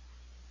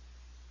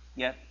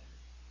 Yet,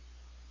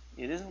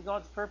 it isn't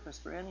God's purpose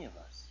for any of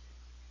us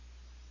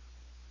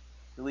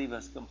to leave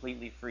us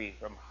completely free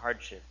from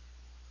hardship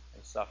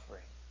and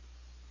suffering.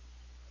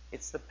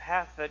 It's the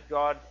path that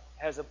God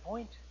has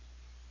appointed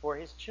for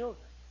his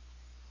children,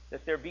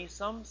 that there be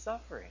some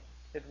suffering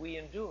that we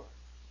endure.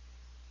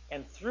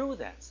 And through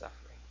that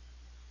suffering,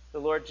 the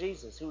Lord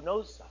Jesus, who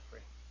knows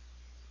suffering,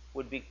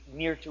 would be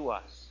near to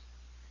us,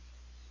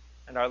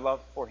 and our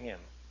love for him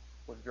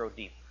would grow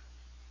deeper.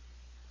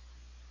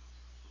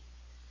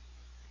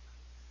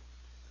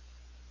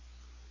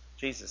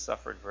 Jesus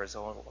suffered for his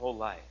whole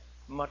life,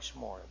 much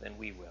more than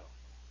we will.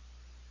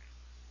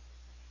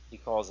 He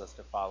calls us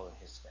to follow in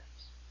his steps.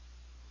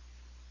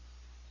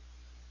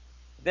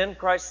 Then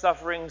Christ's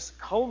sufferings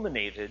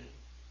culminated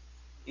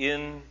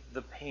in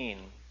the pain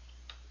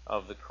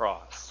of the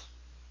cross.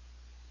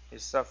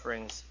 His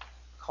sufferings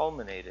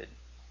culminated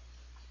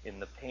in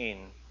the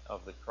pain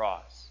of the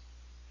cross.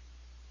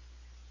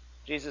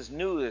 Jesus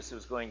knew this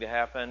was going to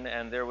happen,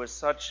 and there was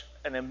such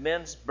an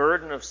immense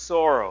burden of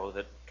sorrow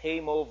that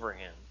came over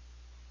him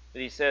that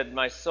he said,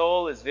 "My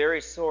soul is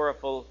very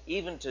sorrowful,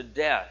 even to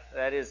death."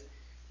 That is,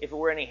 if it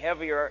were any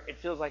heavier, it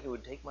feels like it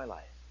would take my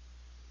life.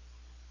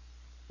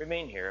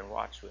 Remain here and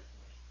watch with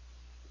me,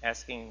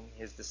 asking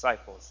his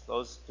disciples,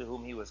 those to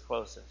whom he was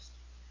closest,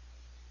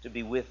 to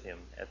be with him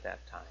at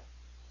that time.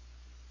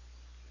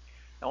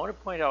 I want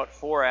to point out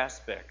 4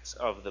 aspects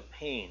of the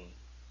pain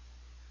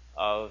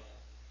of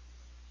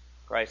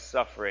Christ's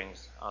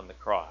sufferings on the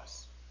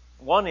cross.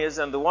 One is,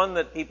 and the one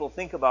that people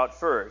think about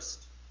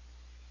first,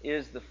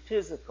 is the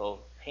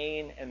physical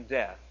pain and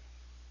death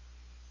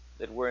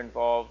that were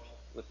involved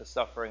with the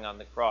suffering on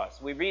the cross.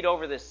 We read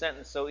over this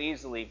sentence so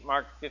easily,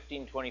 Mark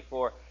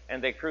 15:24,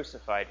 and they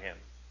crucified him.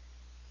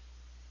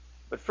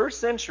 But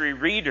first century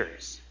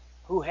readers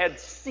who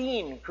had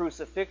seen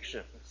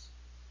crucifixions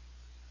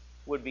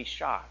would be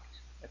shocked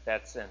at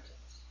that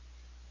sentence.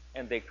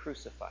 And they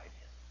crucified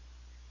him,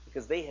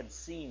 because they had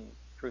seen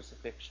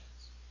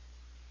crucifixions.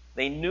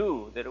 They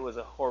knew that it was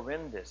a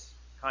horrendous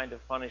kind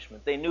of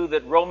punishment. They knew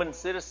that Roman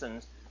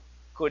citizens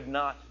could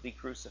not be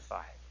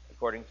crucified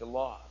according to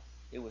law.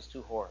 It was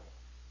too horrible.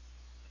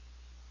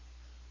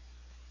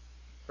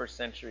 First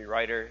century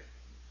writer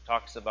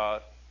talks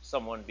about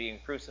someone being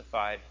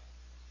crucified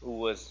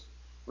who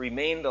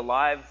remained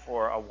alive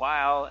for a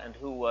while and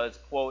who was,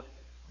 quote,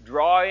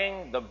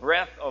 drawing the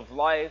breath of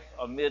life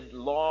amid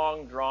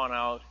long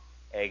drawn-out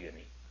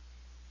agony.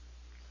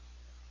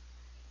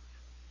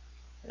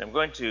 And I'm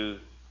going to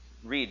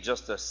read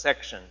just a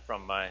section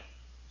from my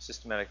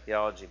systematic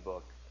theology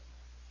book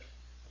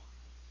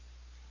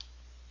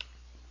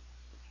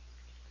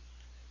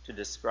to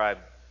describe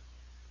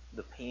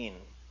the pain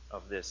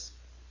of this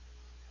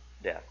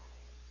death.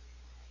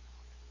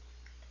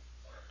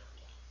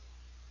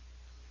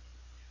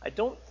 I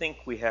don't think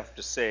we have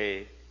to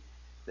say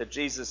that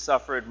Jesus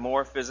suffered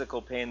more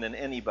physical pain than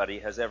anybody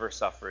has ever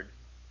suffered,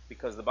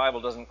 because the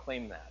Bible doesn't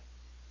claim that.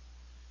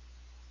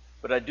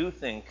 But I do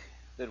think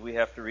that we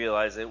have to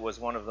realize it was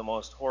one of the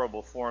most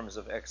horrible forms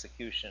of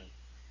execution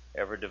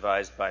ever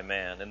devised by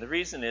man. And the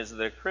reason is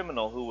that a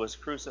criminal who was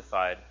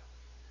crucified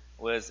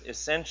was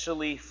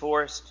essentially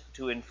forced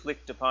to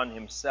inflict upon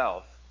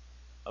himself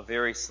a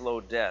very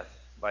slow death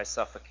by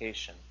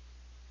suffocation.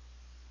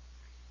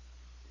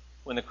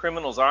 When the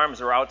criminal's arms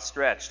were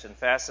outstretched and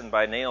fastened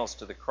by nails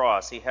to the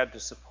cross, he had to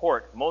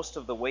support most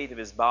of the weight of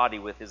his body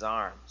with his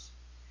arms.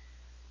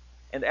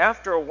 And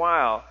after a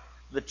while,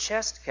 the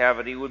chest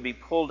cavity would be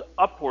pulled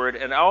upward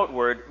and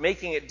outward,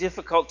 making it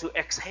difficult to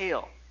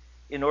exhale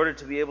in order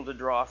to be able to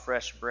draw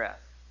fresh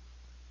breath.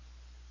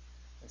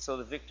 And so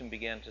the victim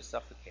began to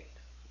suffocate.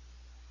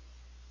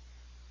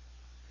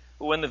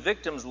 But when the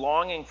victim's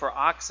longing for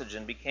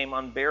oxygen became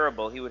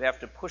unbearable, he would have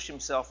to push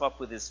himself up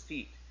with his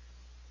feet,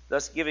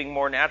 thus giving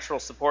more natural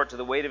support to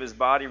the weight of his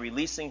body,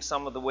 releasing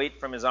some of the weight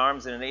from his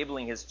arms and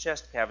enabling his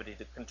chest cavity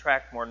to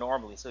contract more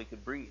normally so he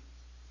could breathe.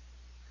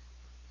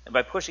 And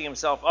by pushing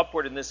himself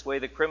upward in this way,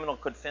 the criminal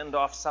could fend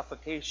off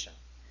suffocation.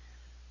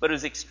 But it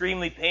was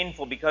extremely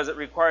painful because it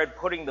required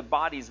putting the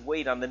body's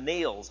weight on the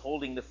nails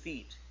holding the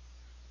feet,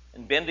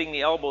 and bending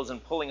the elbows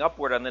and pulling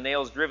upward on the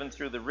nails driven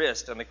through the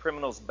wrist, and the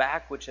criminal's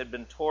back, which had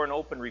been torn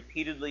open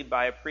repeatedly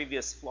by a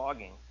previous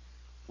flogging,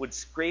 would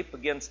scrape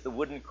against the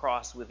wooden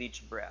cross with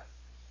each breath.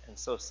 And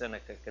so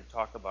Seneca could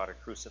talk about a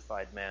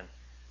crucified man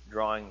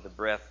drawing the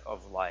breath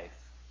of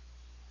life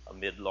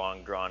amid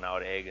long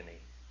drawn-out agony.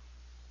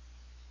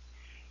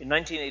 In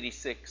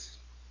 1986,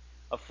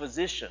 a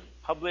physician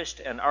published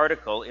an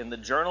article in the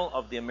Journal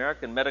of the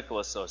American Medical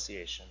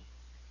Association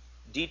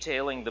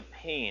detailing the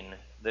pain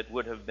that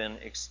would have been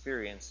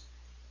experienced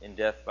in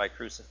death by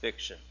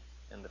crucifixion.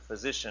 And the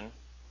physician,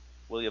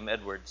 William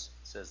Edwards,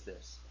 says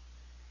this: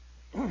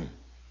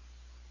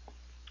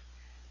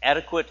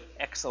 adequate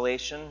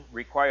exhalation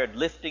required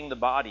lifting the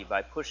body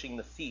by pushing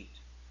the feet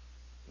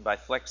and by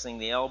flexing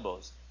the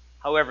elbows.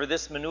 However,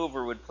 this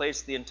maneuver would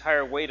place the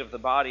entire weight of the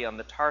body on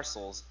the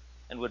tarsals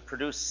and would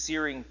produce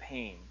searing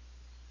pain.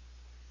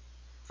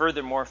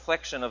 Furthermore,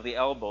 flexion of the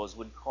elbows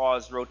would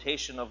cause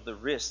rotation of the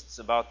wrists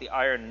about the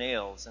iron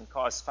nails and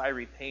cause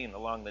fiery pain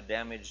along the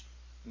damaged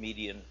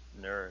median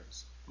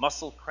nerves.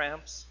 Muscle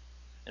cramps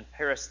and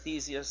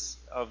paresthesias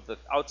of the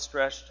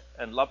outstretched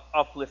and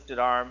uplifted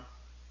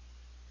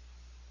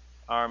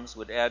arms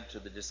would add to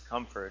the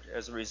discomfort.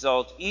 As a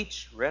result,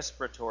 each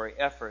respiratory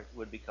effort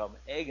would become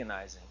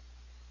agonizing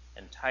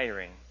and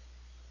tiring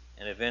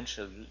and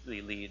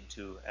eventually lead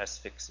to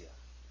asphyxia.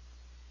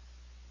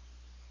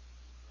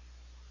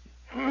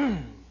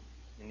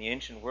 In the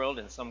ancient world,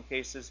 in some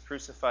cases,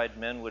 crucified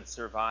men would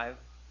survive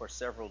for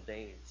several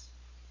days,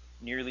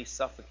 nearly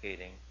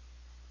suffocating,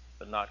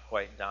 but not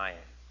quite dying.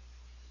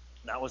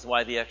 That was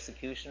why the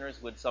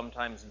executioners would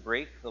sometimes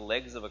break the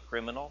legs of a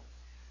criminal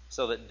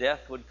so that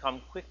death would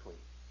come quickly,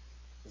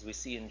 as we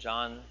see in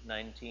John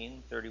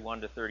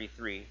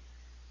 19:31-33.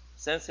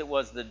 Since it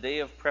was the day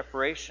of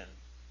preparation,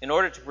 in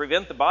order to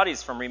prevent the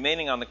bodies from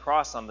remaining on the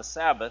cross on the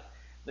Sabbath,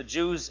 the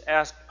Jews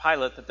asked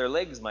Pilate that their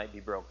legs might be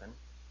broken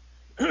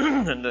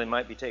and they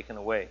might be taken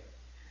away.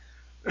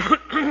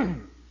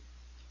 Then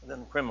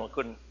the criminal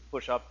couldn't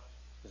push up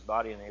his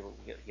body and able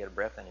to get a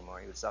breath anymore.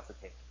 He would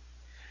suffocate.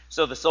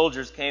 So the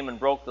soldiers came and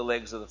broke the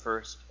legs of the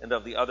first and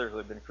of the other who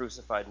had been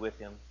crucified with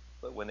him.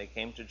 But when they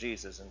came to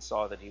Jesus and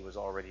saw that he was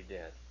already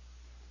dead,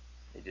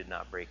 they did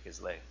not break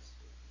his legs.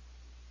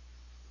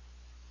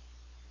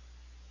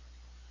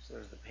 So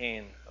there's the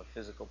pain of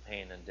physical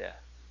pain and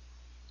death.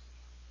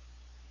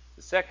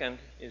 The second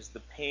is the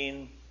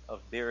pain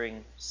of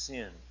bearing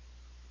sin.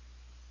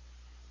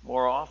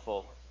 More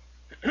awful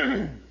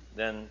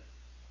than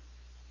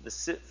the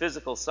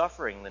physical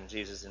suffering that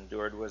Jesus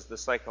endured was the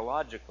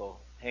psychological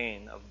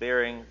pain of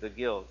bearing the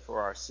guilt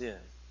for our sin.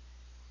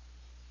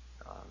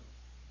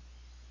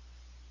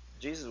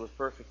 Jesus was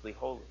perfectly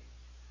holy.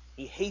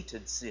 He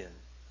hated sin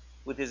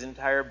with his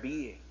entire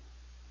being.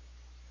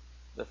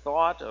 The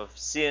thought of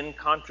sin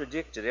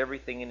contradicted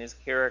everything in his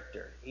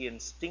character. He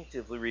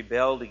instinctively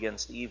rebelled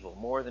against evil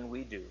more than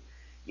we do.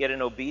 Yet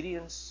in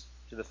obedience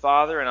to the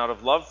Father and out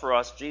of love for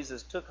us,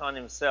 Jesus took on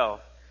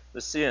himself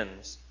the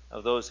sins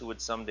of those who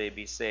would someday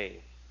be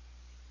saved.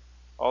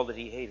 All that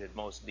he hated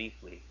most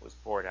deeply was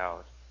poured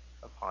out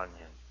upon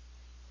him.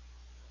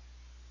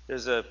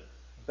 There's a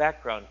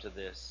background to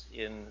this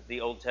in the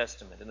Old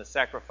Testament, in the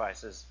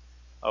sacrifices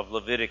of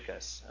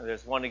Leviticus.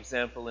 There's one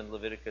example in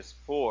Leviticus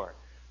 4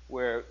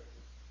 where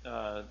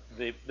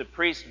the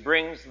priest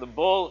brings the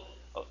bull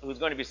who's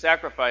going to be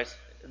sacrificed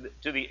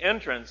to the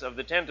entrance of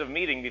the tent of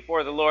meeting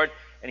before the Lord,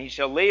 and he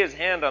shall lay his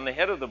hand on the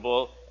head of the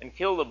bull and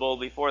kill the bull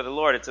before the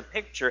Lord. It's a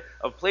picture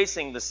of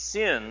placing the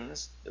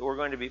sins that were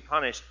going to be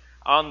punished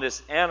on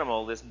this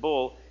animal, this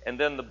bull, and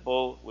then the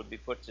bull would be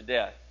put to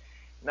death.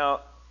 Now,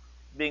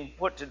 being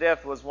put to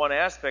death was one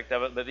aspect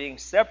of it, but being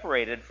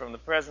separated from the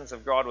presence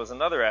of God was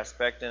another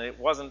aspect, and it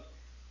wasn't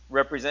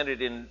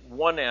represented in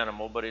one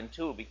animal, but in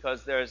two,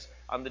 because there's,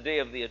 on the Day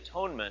of the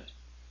Atonement,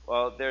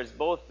 well, there's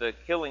both the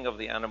killing of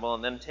the animal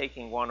and then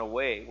taking one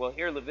away. Well,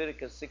 here,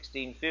 Leviticus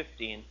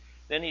 16:15,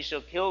 then he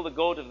shall kill the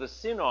goat of the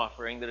sin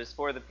offering that is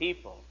for the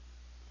people.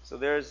 So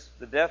there's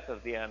the death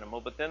of the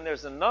animal, but then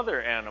there's another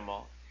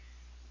animal.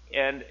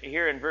 And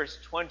here in verse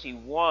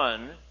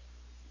 21,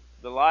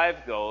 the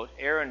live goat,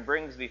 Aaron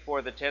brings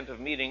before the tent of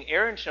meeting.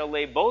 Aaron shall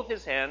lay both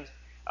his hands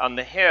on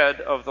the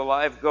head of the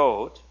live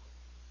goat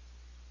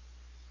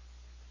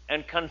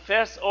and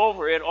confess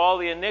over it all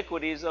the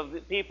iniquities of the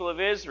people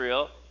of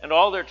Israel and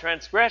all their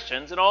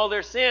transgressions and all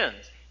their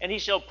sins. And he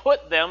shall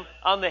put them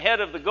on the head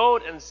of the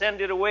goat and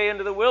send it away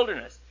into the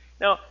wilderness.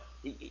 Now,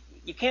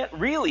 you can't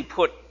really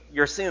put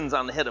your sins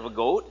on the head of a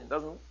goat. It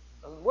doesn't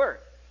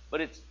work. But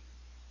it's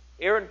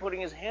Aaron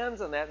putting his hands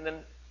on that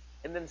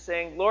and then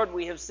saying, Lord,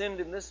 we have sinned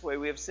in this way.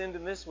 We have sinned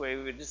in this way.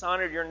 We have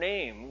dishonored your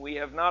name. We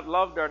have not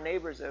loved our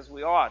neighbors as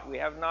we ought. We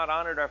have not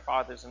honored our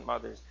fathers and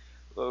mothers.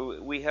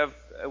 We have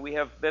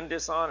been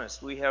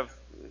dishonest. We have,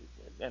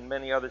 and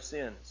many other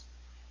sins.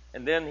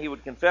 And then he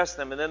would confess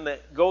them, and then the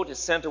goat is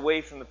sent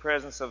away from the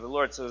presence of the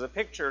Lord. So there's a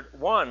picture,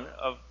 one,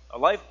 of a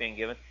life being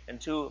given, and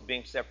two, of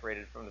being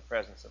separated from the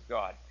presence of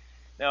God.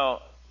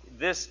 Now,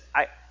 this,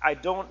 I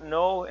don't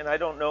know, and I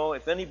don't know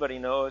if anybody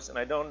knows, and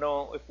I don't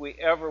know if we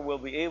ever will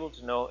be able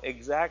to know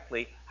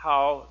exactly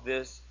how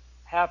this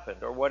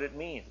happened or what it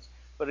means.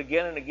 But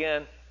again and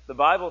again, the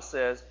Bible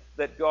says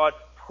that God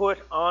put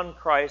on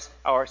Christ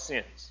our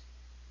sins.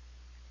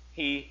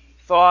 He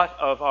thought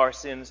of our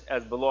sins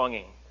as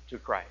belonging to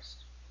Christ.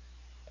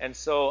 And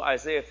so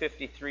Isaiah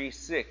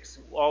 53:6,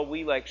 all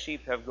we like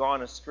sheep have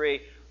gone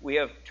astray. We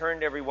have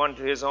turned everyone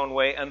to his own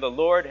way, and the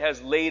Lord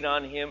has laid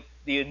on him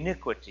the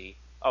iniquity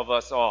of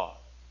us all.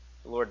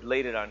 The Lord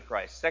laid it on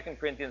Christ. 2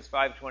 Corinthians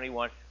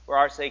 5:21, for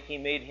our sake he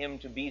made him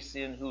to be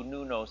sin who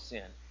knew no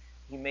sin.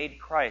 He made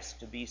Christ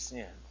to be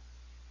sin.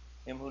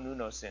 Him who knew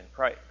no sin.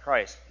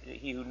 Christ,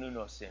 he who knew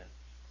no sin.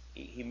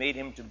 He made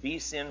him to be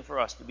sin for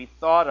us, to be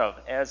thought of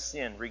as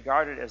sin,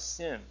 regarded as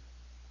sin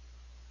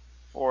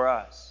for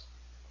us.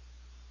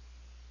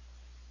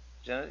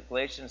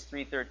 Galatians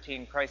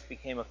 3:13, Christ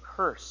became a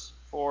curse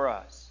for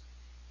us.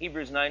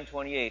 Hebrews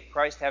 9:28,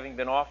 Christ having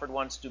been offered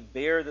once to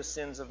bear the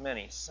sins of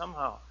many.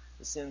 Somehow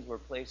the sins were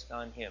placed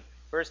on him.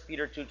 1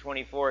 Peter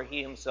 2:24,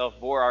 he himself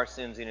bore our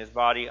sins in his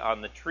body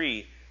on the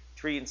tree.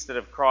 Tree instead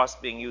of cross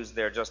being used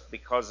there just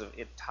because of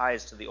it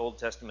ties to the Old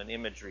Testament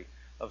imagery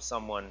of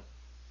someone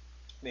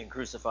being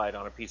crucified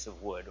on a piece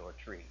of wood or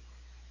tree,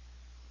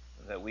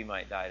 that we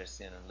might die to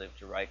sin and live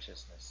to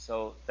righteousness.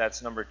 So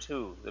that's number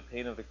two. The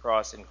pain of the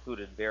cross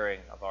included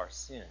bearing of our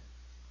sin.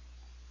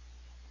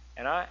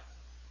 And I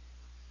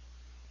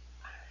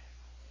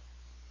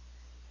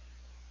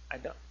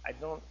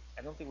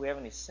don't think we have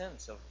any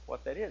sense of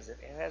what that is. It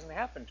hasn't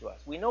happened to us.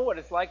 We know what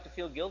it's like to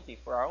feel guilty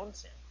for our own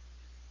sin.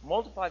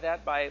 Multiply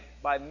that by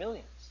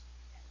millions.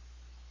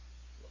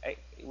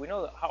 We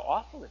know how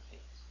awful it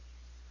feels.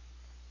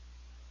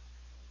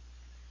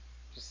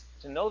 Just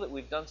to know that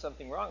we've done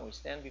something wrong, we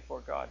stand before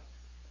God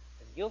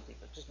as guilty.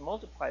 But just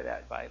multiply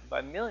that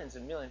by millions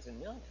and millions and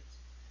millions.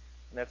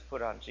 And that's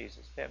put on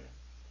Jesus. Pam.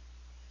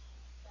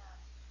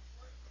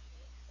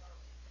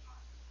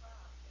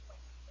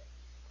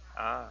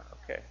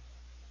 Okay.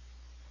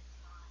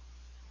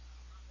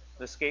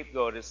 The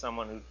scapegoat is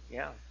someone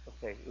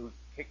who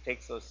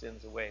takes those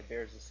sins away,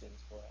 bears the sins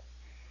for us.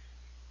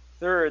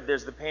 Third,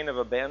 there's the pain of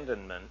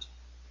abandonment.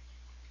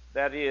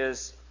 That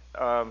is,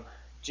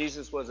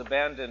 Jesus was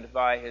abandoned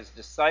by his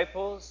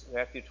disciples.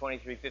 Matthew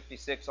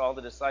 23:56, all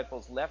the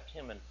disciples left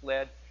him and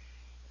fled,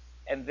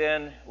 and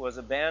then was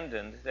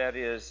abandoned. That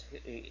is,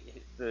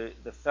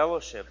 the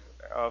fellowship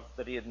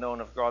that he had known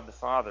of God the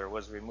Father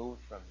was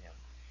removed from him.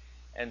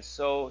 And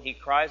so he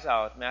cries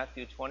out,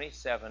 Matthew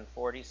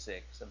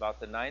 27:46,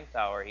 about the ninth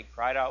hour, he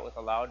cried out with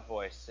a loud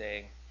voice,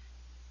 saying,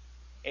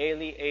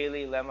 Eli,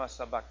 Eli, lema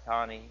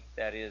sabachthani,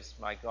 that is,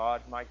 my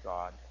God,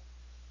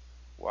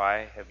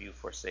 why have you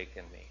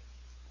forsaken me?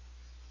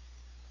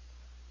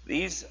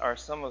 These are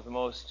some of the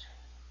most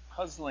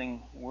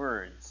puzzling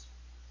words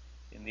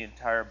in the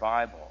entire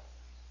Bible.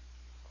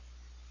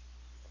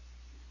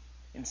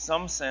 In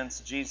some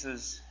sense,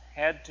 Jesus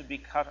had to be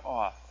cut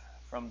off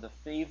from the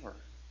favor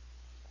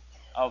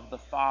of the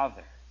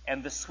Father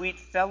and the sweet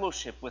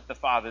fellowship with the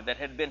Father that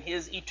had been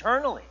his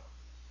eternally,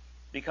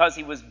 because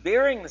he was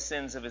bearing the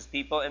sins of his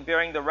people and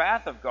bearing the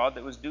wrath of God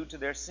that was due to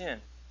their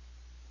sin.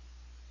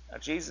 Now,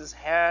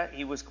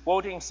 he was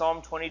quoting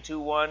Psalm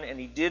 22:1, and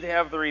he did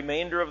have the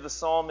remainder of the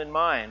psalm in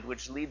mind,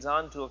 which leads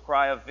on to a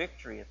cry of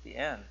victory at the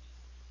end.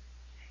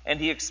 And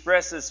he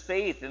expresses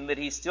faith in that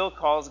he still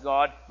calls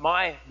God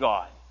my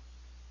God.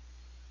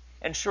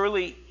 And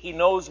surely he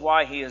knows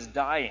why he is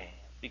dying,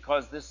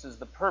 because this is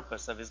the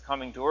purpose of his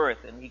coming to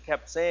earth. And he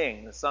kept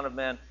saying, the Son of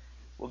Man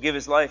will give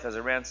his life as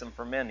a ransom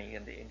for many.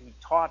 And he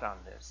taught on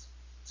this.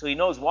 So he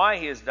knows why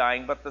he is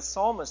dying, but the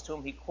psalmist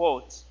whom he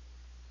quotes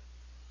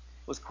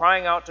was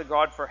crying out to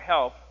God for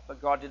help,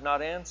 but God did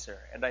not answer.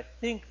 And I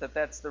think that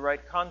that's the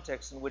right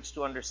context in which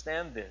to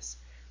understand this.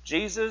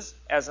 Jesus,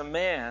 as a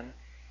man,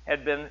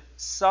 had been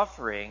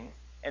suffering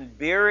and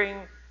bearing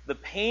the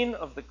pain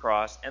of the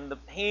cross and the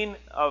pain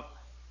of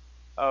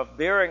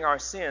bearing our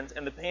sins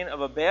and the pain of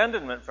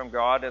abandonment from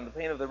God and the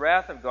pain of the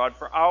wrath of God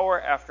for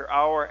hour after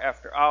hour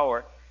after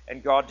hour,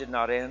 and God did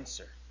not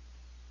answer.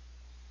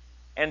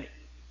 And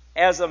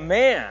as a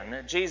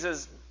man,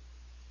 Jesus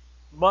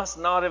must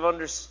not have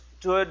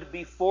understood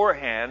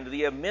beforehand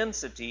the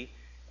immensity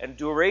and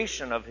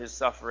duration of his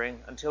suffering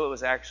until it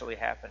was actually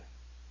happening.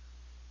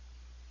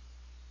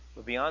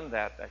 But beyond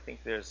that, I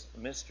think there's a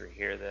mystery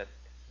here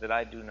that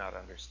I do not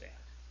understand.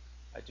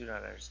 I do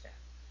not understand.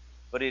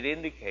 But it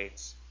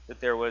indicates that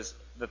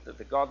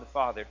that God the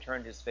Father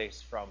turned his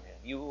face from him.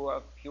 You who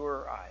have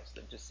pure eyes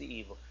that to see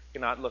evil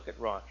cannot look at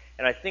wrong.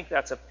 And I think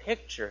that's a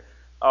picture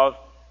of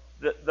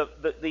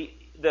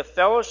the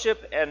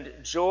fellowship and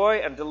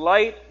joy and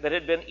delight that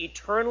had been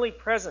eternally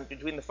present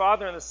between the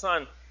Father and the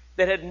Son,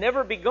 that had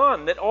never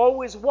begun, that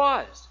always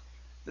was.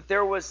 That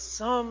there was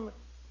some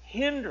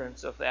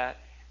hindrance of that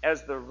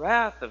as the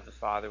wrath of the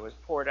Father was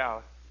poured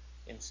out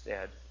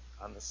instead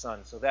on the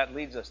Son. So that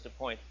leads us to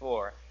point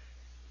 4.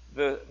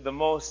 The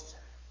most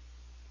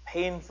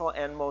painful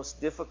and most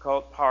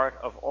difficult part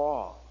of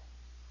all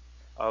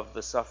of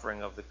the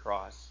suffering of the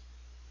cross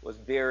was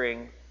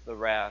bearing the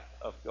wrath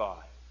of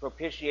God.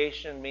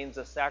 Propitiation means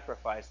a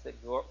sacrifice that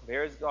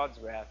bears God's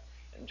wrath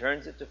and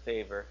turns it to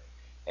favor.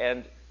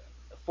 And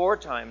 4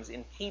 times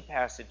in key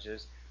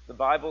passages, the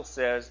Bible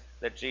says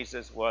that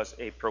Jesus was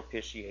a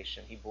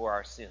propitiation. He bore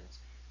our sins.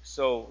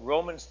 So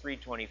Romans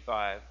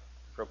 3:25,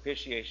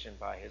 propitiation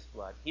by his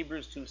blood.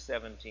 Hebrews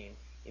 2:17,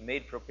 he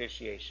made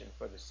propitiation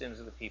for the sins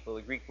of the people.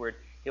 The Greek word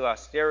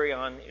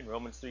hilasterion in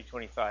Romans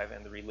 3:25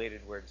 and the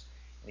related words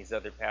in these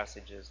other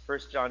passages.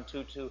 1 John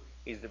 2:2,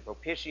 he's the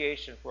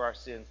propitiation for our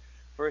sins.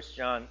 1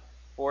 John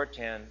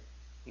 4:10,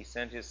 he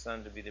sent his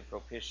Son to be the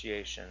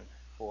propitiation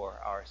for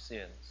our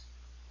sins.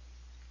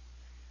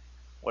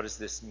 What does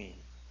this mean?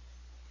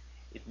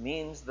 It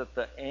means that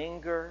the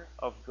anger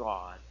of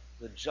God,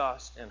 the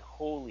just and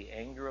holy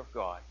anger of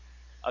God,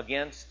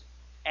 against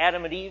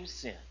Adam and Eve's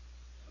sin,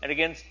 and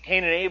against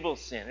Cain and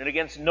Abel's sin, and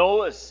against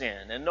Noah's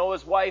sin, and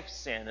Noah's wife's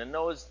sin, and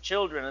Noah's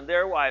children and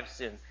their wives'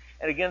 sins,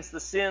 and against the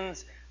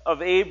sins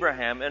of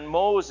Abraham and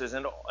Moses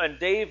and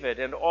David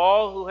and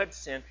all who had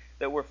sinned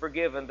that were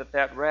forgiven,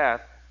 that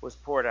wrath was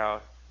poured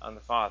out on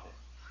the Father.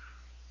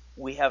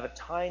 We have a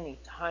tiny,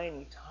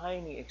 tiny,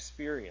 tiny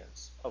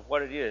experience of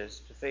what it is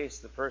to face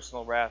the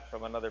personal wrath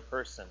from another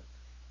person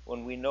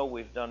when we know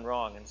we've done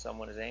wrong and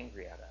someone is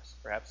angry at us.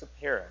 Perhaps a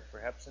parent,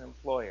 perhaps an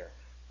employer,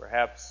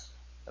 perhaps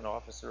an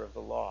officer of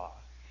the law.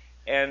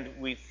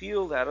 And we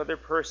feel that other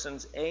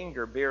person's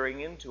anger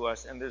bearing into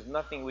us, and there's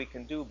nothing we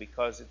can do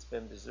because it's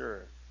been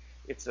deserved.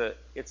 It's a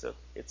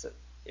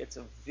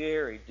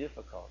very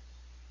difficult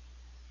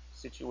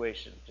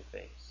situation to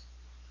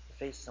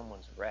face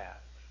someone's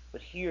wrath.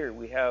 But here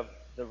we have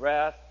the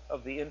wrath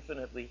of the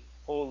infinitely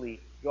holy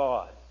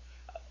God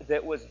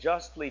that was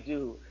justly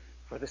due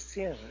for the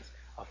sins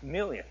of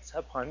millions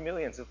upon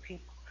millions of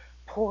people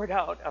poured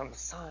out on the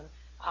Son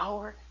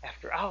hour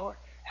after hour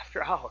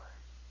after hour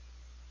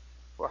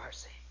for our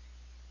sake.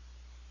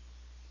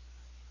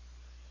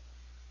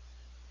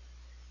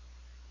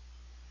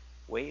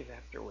 Wave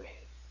after wave,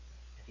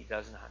 and he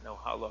does not know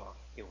how long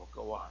it will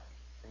go on.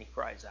 And he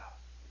cries out,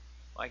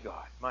 my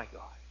God,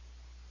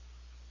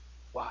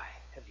 why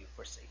have you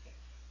forsaken me?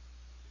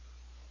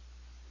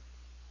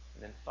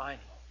 And then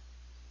finally,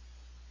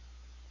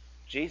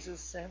 Jesus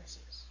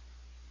senses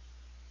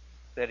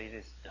that it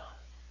is done,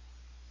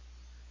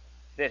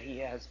 that he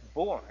has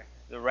borne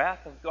the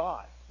wrath of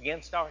God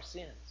against our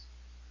sins,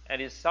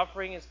 and his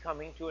suffering is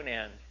coming to an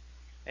end,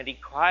 and he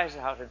cries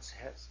out and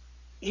says,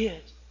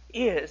 it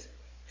is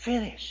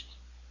finished.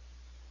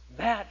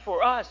 That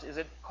for us is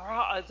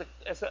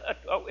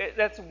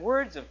that's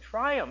words of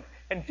triumph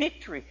and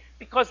victory,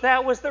 because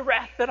that was the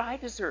wrath that I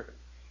deserved,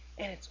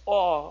 and it's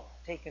all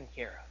taken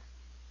care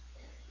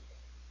of.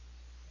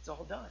 It's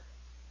all done.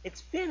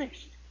 It's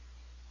finished.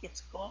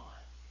 It's gone.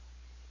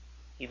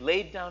 He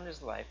laid down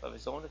his life of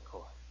his own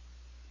accord.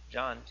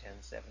 John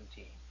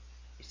 10:17.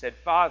 He said,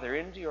 Father,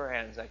 into your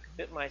hands I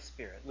commit my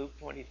spirit. Luke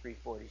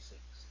 23:46.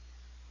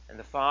 And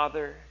the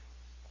Father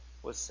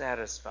was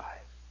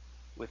satisfied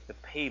with the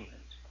payment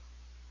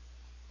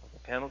of the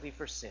penalty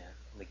for sin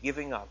and the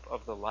giving up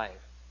of the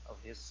life of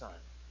his Son.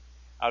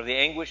 Out of the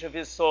anguish of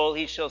his soul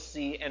he shall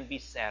see and be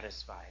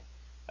satisfied.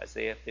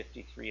 Isaiah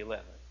 53:11.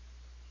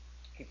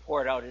 He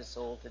poured out his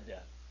soul to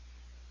death.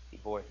 He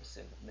bore the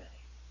sin of many.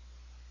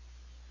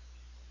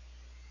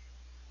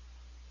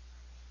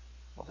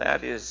 Well,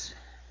 that is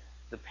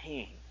the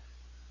pain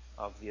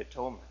of the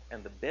atonement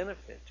and the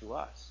benefit to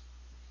us.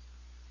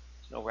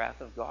 There's no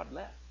wrath of God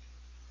left.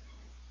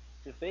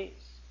 to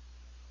face.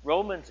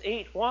 Romans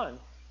 8:1,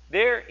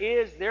 there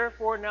is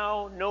therefore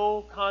now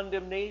no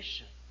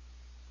condemnation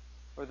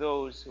for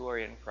those who are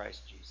in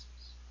Christ Jesus.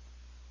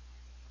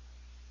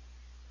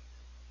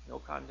 No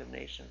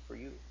condemnation for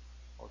you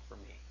or for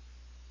me.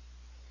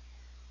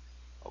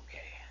 Okay,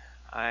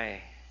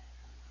 I'm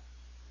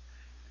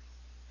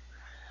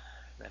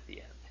at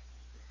the end,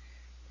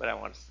 but I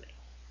want to sing.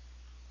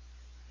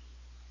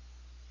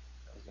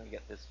 I was going to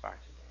get this far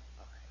today.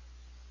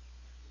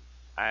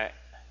 All right.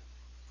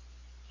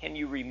 Can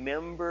you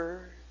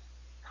remember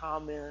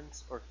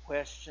comments or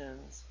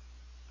questions?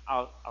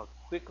 I'll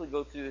quickly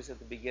go through this at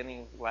the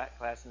beginning of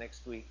class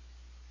next week,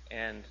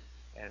 and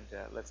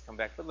let's come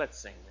back. But let's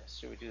sing this.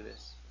 Should we do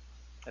this?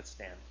 Let's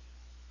stand.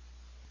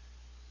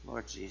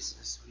 Lord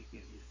Jesus, we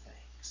give you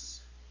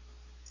thanks.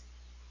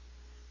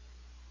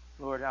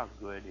 Lord, how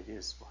good it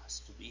is for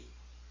us to be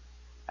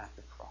at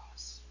the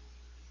cross,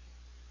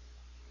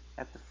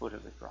 at the foot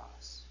of the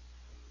cross,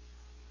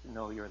 to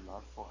know your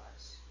love for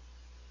us,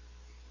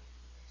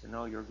 to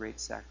know your great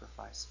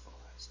sacrifice for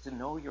us, to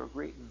know your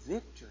great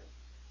victory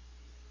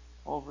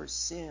over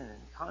sin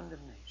and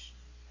condemnation,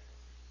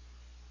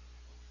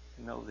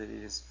 to know that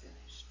it is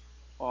finished.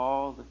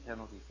 All the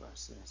penalty for our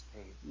sin is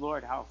paid.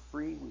 Lord, how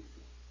free we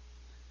feel,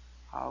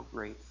 how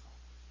grateful,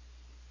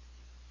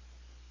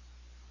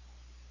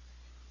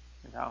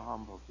 and how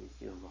humbled we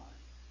feel, Lord,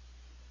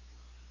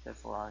 that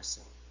for our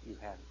sake you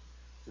had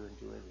to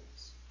endure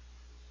this.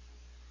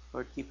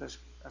 Lord, keep us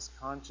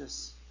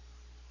conscious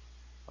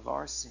of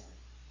our sin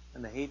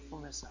and the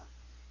hatefulness of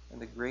it,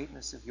 and the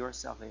greatness of your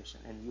salvation,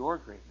 and your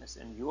greatness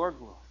and your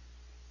glory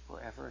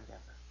forever and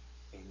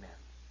ever. Amen.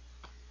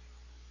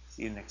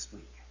 See you next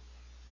week.